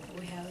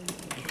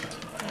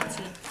 That's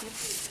C.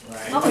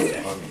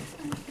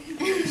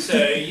 Yep. So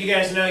you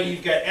guys know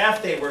you've got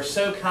F, they were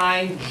so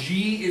kind.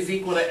 G is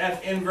equal to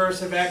F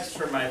inverse of X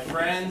for my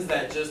friends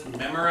that just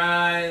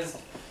memorized.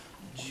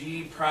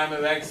 G prime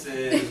of X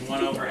is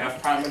 1 over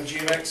F prime of G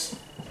of X.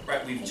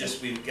 Right,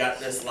 we've got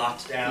this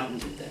locked down.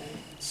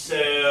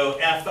 So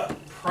F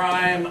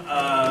prime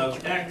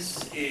of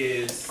X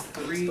is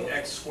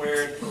 3x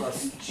squared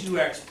plus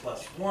 2x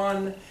plus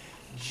 1.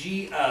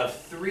 G of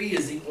 3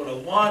 is equal to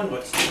 1.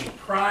 What's G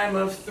prime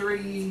of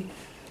 3?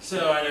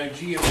 So I know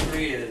G of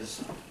 3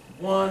 is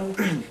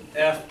 1.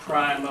 F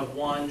prime of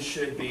 1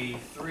 should be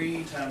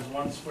 3 times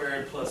 1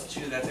 squared plus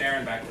 2. That's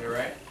Aaron back there,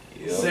 right?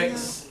 Yep.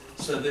 6.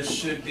 So this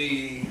should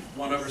be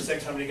 1 over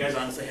 6. How many guys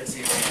honestly hit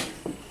C?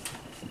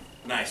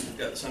 Nice, we've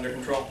got this under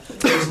control.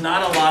 There's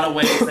not a lot of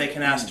ways they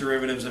can ask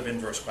derivatives of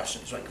inverse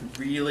questions. Like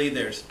really,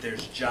 there's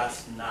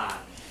just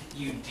not.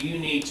 You do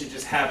need to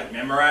just have it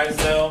memorized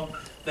though,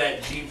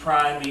 that G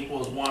prime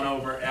equals 1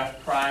 over F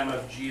prime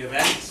of G of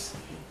X.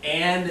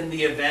 And in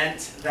the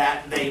event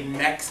that they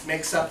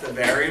mix up the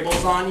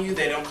variables on you,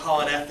 they don't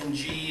call it F and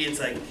G, it's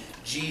like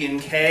G and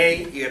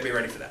K. You gotta be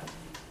ready for that.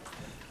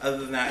 Other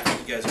than that, I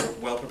think you guys are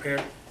well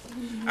prepared.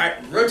 All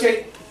right,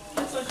 rotate.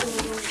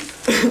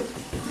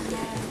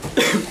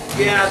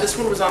 Yeah, this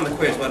one was on the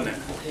quiz, wasn't it?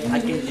 All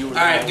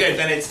right, good.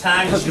 Then it's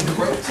time to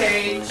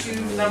rotate to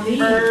number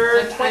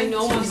 26. I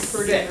know I'm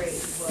pretty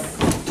great.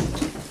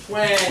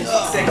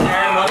 26.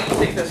 Aaron, why don't you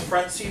take this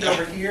front seat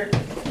over here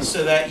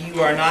so that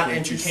you are not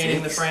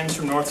entertaining the friends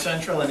from North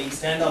Central and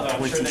East End, although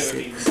I'm sure they would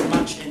be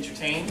much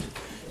entertained.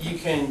 You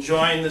can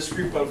join this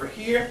group over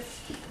here.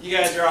 You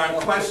guys are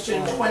on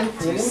question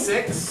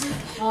 26.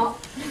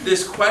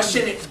 This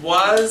question, it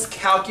was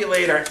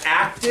calculator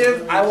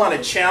active. I want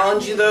to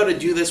challenge you though to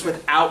do this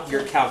without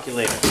your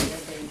calculator.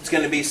 It's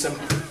going to be some...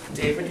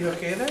 David, you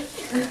okay there?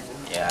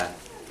 Yeah.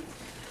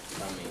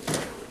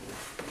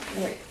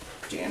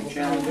 Jam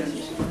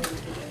challenges.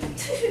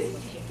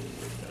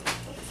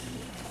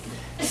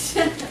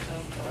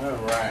 All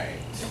right.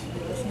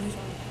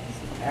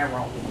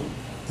 Aaron.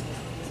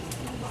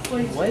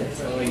 What?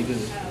 Oh, you did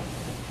it.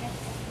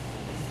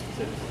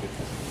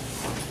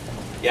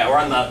 Yeah, we're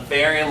on the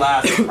very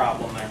last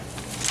problem there.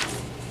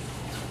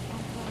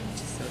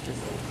 So,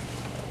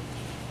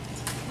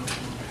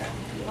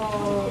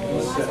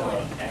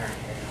 Aaron.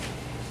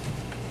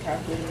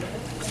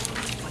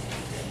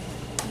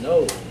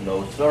 No.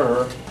 No,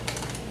 sir.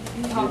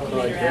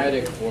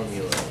 Quadratic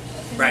formula.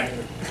 Right.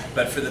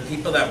 But for the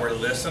people that were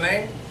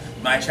listening,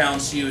 my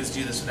challenge to you is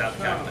do this without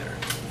the calculator.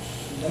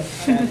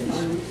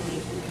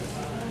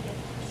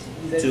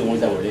 To the ones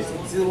that were listening.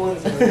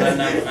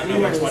 On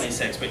number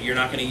 26, but you're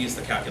not going to use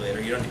the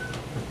calculator. You don't.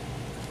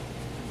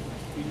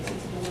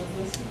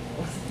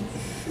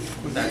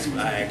 That's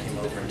why I came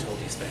over and told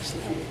you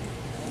especially.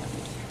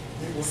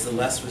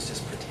 Celeste was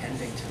just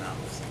pretending to not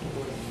listen.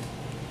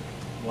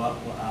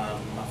 Off the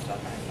top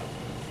of my head, no.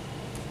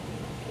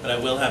 But I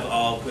will have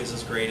all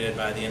quizzes graded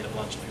by the end of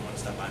lunch if you want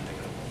to stop by and pick it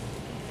up.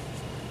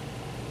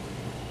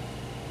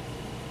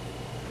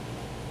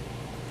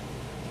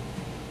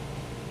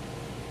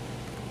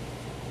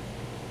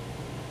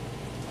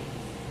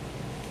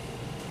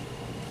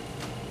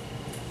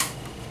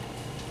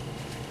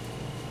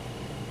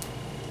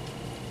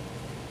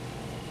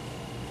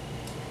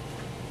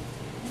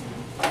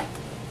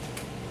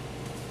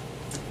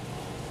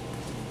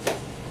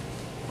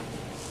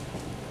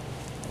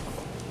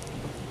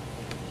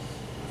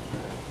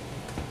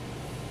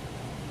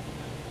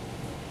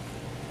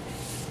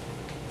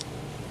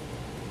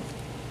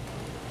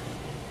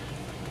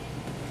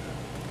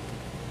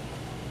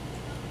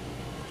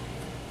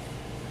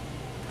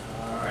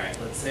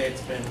 Let's say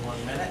it's been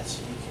 1 minute,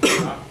 so you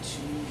can talk to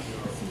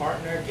your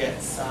partner,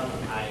 get some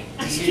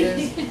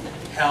ideas,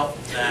 help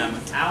them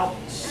out.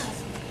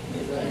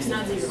 It's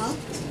not 0.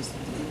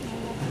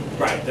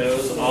 Right,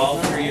 those,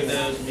 all 3 of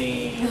those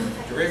mean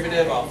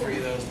derivative, all 3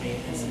 of those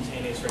mean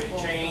instantaneous rate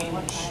of change.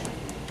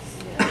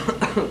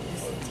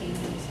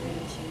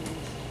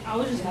 I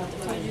would just have to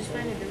find a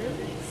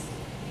derivative.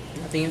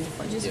 I think you have to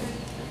find Just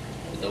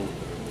No.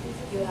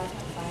 you have to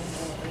find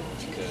the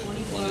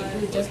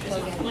Because you just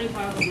plug in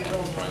 25.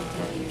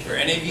 For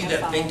any of you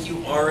that think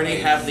you already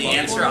have the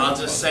answer, I'll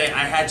just say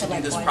I had to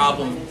do this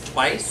problem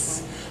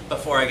twice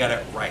before I got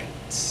it right.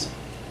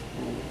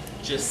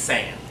 Just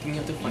saying. I think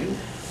you have to find.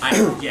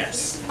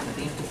 Yes. I think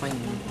you have to find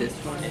this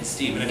one. And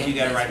Steven, if you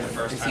got it right the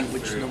first to see time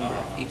which through, number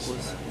oh,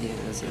 equals. Yeah,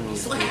 that's I'm what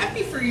so I was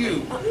happy for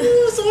you.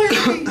 Ooh, so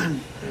happy.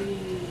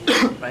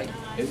 Right?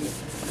 Is it?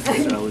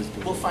 That's what I was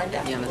doing. We'll find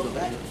out. Yeah, that's what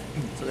that is.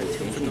 So that's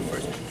 2 for the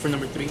first. For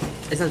number 3,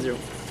 it's not 0.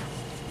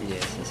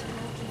 Yes, that's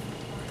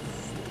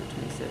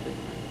it. 7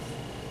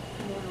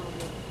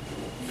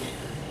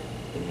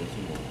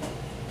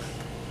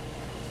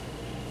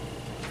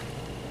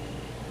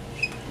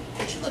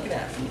 What you looking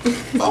at?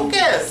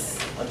 Focus!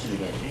 I'll choose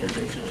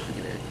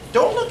again.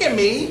 Don't look at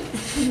me!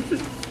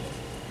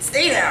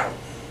 Stay down!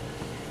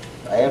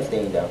 I am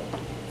staying down.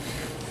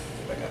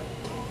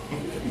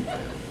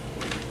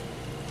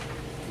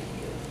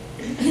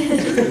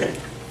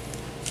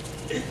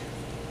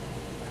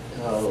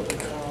 Oh,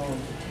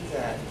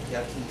 That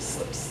yucky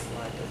slip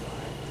slide divide.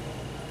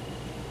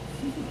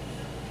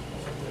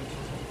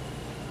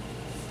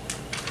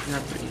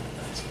 Not 3.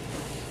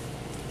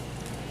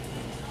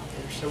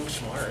 You're so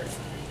smart.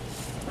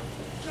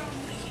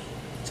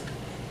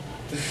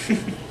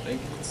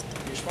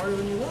 You're smarter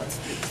than you look.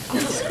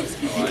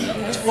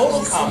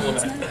 Total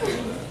compliment.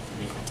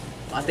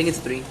 I think it's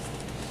 3. Is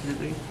it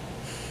 3?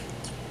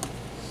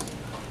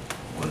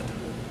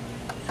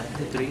 Is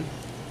it 3?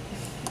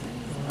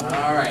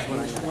 All right,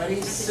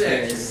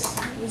 26.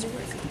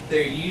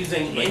 They're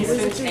using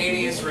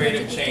instantaneous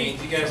rate of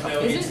change. You guys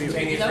know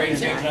instantaneous rate of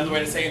change. Another way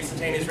to say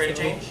instantaneous rate of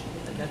change?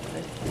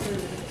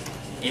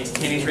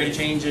 Instantaneous rate of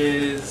change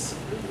is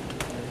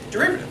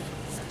derivative,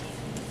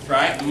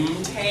 right?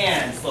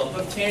 Tan, slope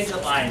of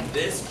tangent line.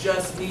 This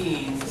just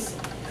means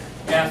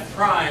f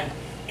prime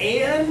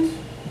and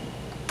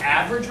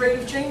average rate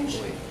of change.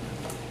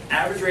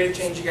 Average rate of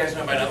change, you guys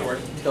know by another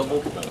word,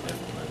 Double.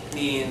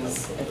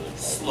 means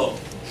slope,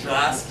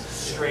 just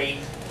straight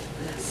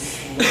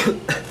slope.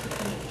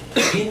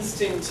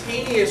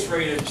 Instantaneous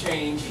rate of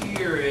change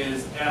here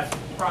is f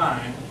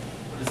prime.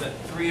 What is that?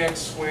 3x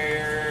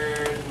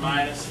squared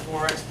minus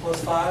 4x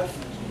plus 5.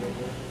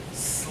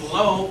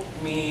 Slope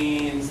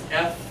means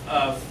f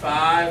of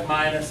 5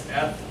 minus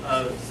f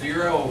of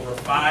 0 over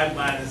 5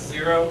 minus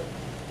 0.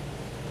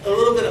 A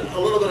little bit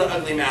of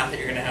ugly math that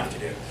you're going to have to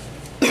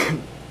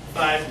do.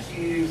 5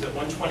 cubes at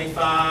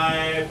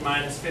 125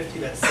 minus 50,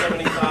 that's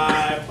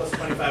 75, plus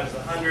 25 is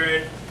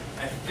 100.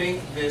 I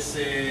think this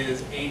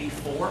is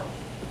 84.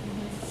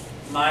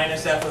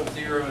 Minus f of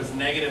 0 is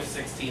negative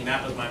 16.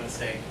 That was my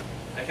mistake.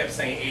 I kept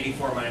saying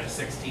 84 minus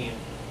 16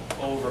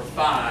 over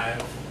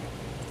 5.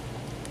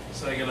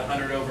 So I get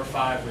 100 over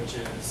 5, which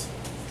is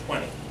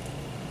 20.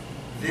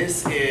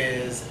 This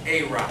is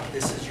AROC.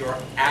 This is your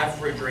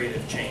average rate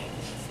of change.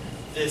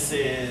 This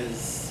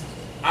is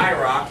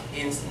IROC,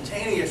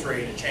 instantaneous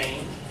rate of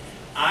change.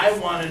 I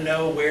want to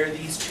know where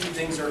these two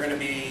things are going to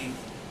be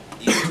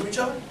equal to each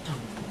other.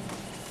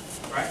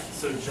 Right?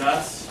 So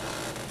just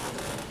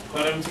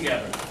put them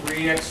together.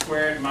 3x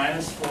squared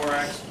minus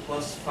 4x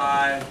plus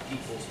 5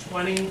 equals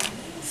 20.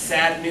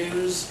 Sad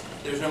news,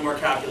 there's no more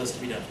calculus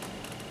to be done.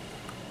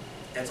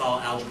 That's all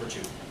algebra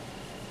 2.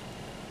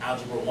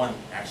 Algebra 1,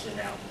 actually,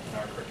 now in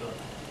our curriculum.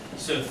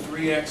 So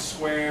 3x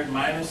squared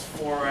minus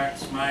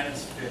 4x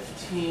minus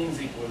 15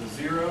 is equal to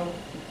 0.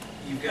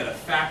 You've got a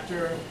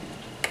factor.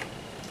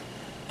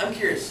 I'm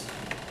curious,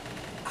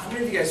 how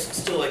many of you guys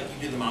still like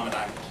you do the mama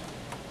diamond?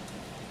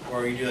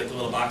 Or you do like the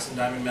little box and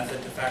diamond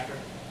method to factor?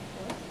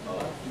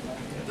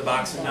 The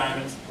box and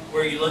diamonds,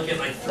 where you look at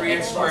like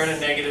 3x squared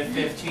and negative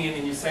 15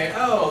 and you say,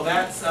 oh,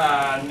 that's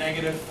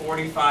negative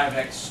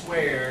 45x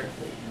squared,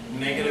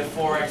 negative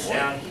 4x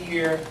down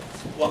here.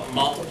 What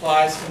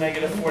multiplies to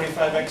negative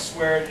 45x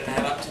squared and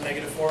add up to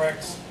negative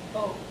 4x?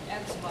 Oh,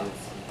 Xbox.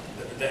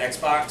 The X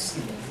box.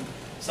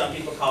 Some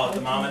people call it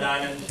the mama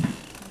diamond.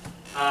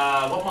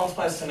 What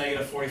multiplies to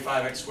negative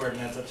 45x squared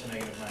and adds up to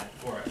negative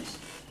 4x?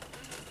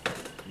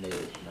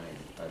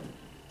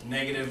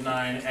 Negative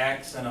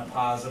 9x and a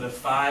positive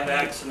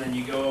 5x, and then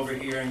you go over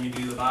here and you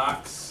do the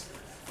box.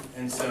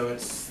 And so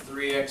it's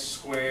 3x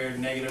squared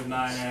negative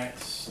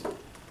 9x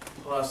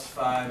plus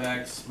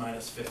 5x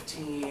minus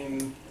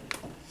 15.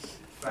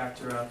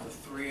 Factor out the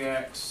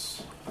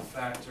 3x,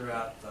 factor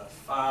out the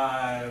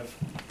 5.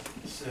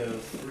 So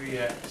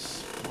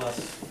 3x plus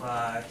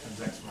 5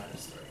 times x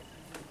minus 3.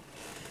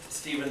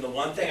 Stephen, the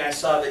one thing I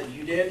saw that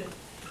you did,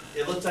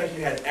 it looked like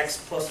you had x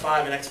plus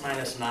 5 and x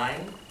minus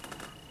 9.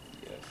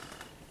 Yes.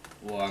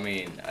 Well, I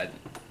mean,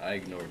 I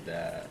ignored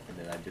that, and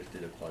then I just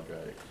did a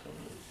quadratic.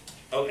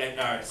 Okay,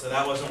 all right, so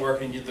that wasn't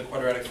working. You did the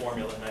quadratic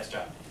formula. Nice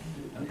job.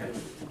 Okay.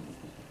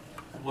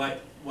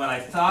 What I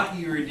thought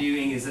you were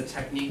doing is a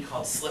technique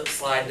called slip,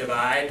 slide,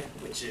 divide,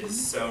 which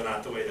is so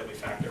not the way that we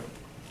factor.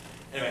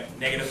 Anyway,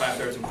 negative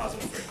 5/3 and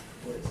positive 3.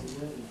 Wait, so you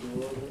have to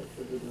do all that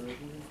for the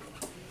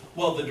derivative?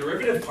 Well, the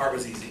derivative part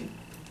was easy,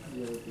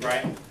 Yeah,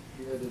 right?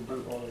 you had to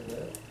do all of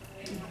that.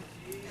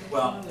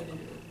 Well,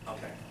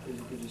 okay, Or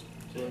you could just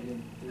plug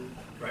in 3.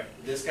 right.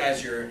 This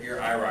guy's your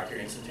IROC, your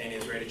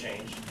instantaneous rate of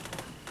change.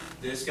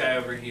 This guy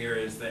over here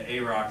is the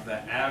AROC,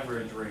 the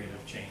average rate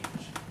of change.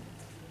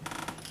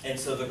 And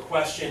so the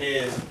question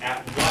is,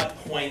 at what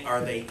point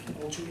are they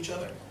equal to each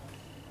other?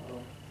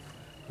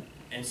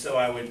 And so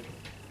I would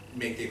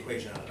make the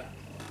equation out of that.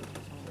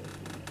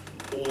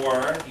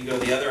 Or you go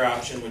the other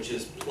option, which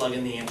is plug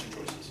in the answer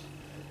choices.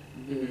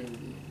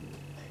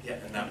 Yeah,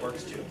 and that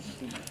works too.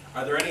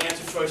 Are there any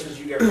answer choices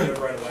you get rid of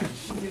right away?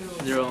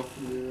 0.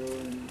 0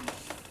 and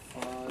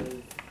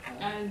 5.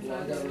 And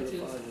Well, I got rid of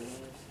 5 5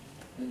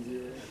 and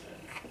 0.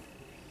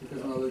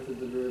 because when I looked at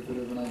the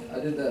derivative and I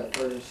did that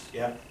first.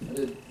 Yeah. I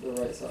did the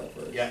right side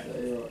first. Yeah. The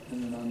arrow,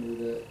 and then I knew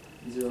that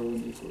 0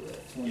 wouldn't equal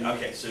that 20. Yeah,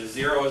 okay, so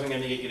 0 wasn't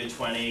going to get you to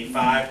 20,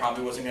 5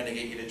 probably wasn't going to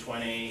get you to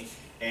 20,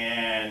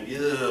 and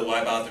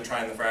why bother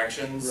trying the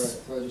fractions? Right,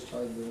 so I just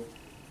tried the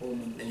whole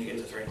number. Then you get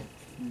to 3.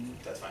 Mhm.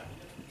 That's fine.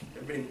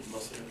 Everybody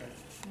mostly okay?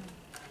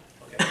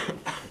 Okay.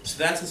 So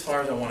that's as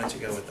far as I wanted to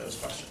go with those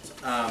questions.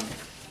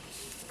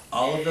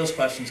 All of those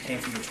questions came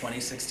from the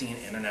 2016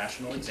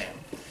 International Exam,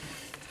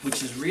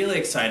 which is really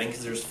exciting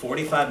because there's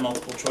 45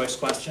 multiple choice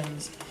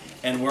questions,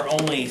 and we're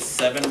only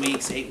 7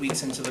 weeks, 8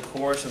 weeks into the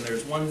course, and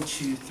there's 1,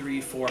 2,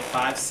 3, 4,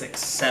 5, 6,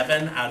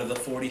 7 out of the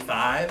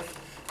 45,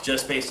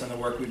 just based on the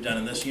work we've done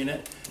in this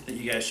unit, that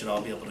you guys should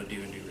all be able to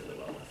do and do really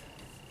well with.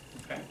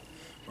 Okay?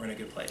 We're in a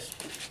good place.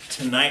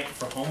 Tonight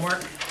for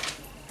homework,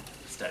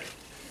 study.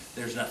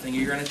 There's nothing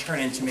you're going to turn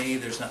into me.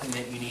 There's nothing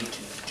that you need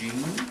to do.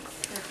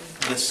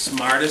 The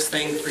smartest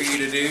thing for you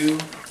to do,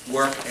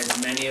 work as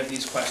many of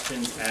these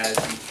questions as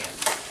you can.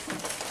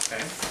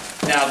 Okay?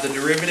 Now, the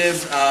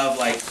derivatives of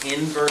like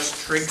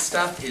inverse trig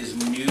stuff is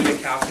new to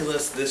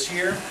calculus this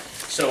year.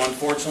 So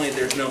unfortunately,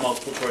 there's no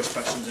multiple choice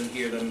questions in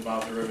here that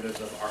involve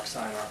derivatives of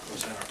arcsine,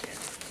 arccosine,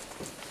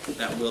 arctangent.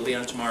 That will be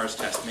on tomorrow's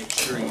test. Make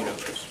sure you know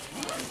those.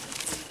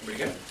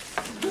 Pretty good?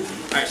 All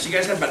right, so you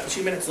guys have about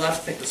 2 minutes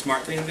left. I think the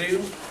smart thing to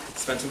do,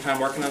 spend some time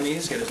working on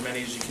these, get as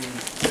many as you can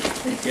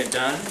get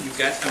done. You've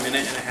got 1.5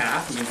 minutes.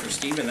 I mean, for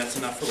Steven, that's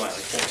enough for what,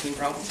 like 14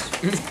 problems?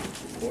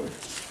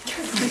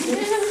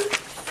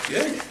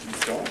 Good.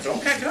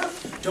 Don't pack up.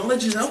 Don't let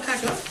Giselle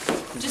pack up.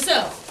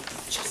 Giselle.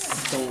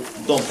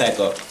 Don't pack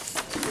up.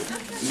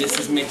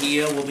 Mrs.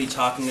 Mejia will be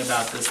talking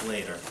about this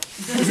later.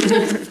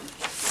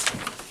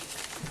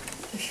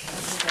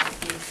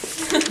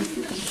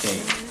 Okay.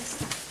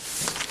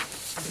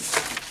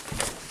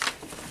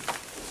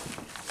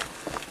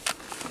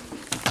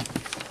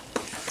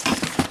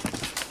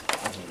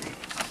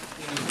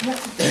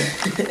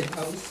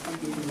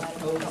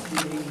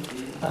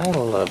 I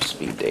love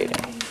speed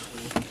dating.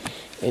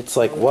 It's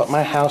like what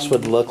my house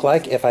would look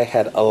like if I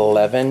had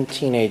 11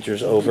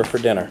 teenagers over for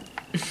dinner.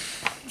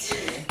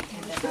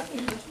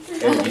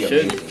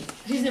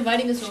 She's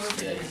inviting us over for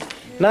dinner.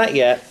 Not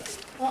yet.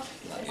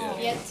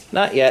 Yet.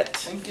 Not yet.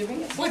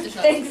 What the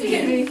shot?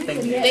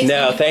 Thanksgiving.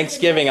 No,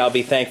 Thanksgiving I'll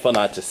be thankful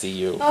not to see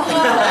you. No.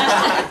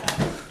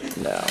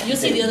 You'll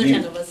see the other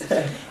 10 of us.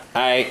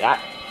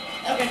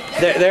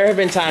 There have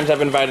been times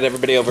I've invited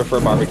everybody over for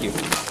a barbecue.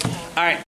 All right.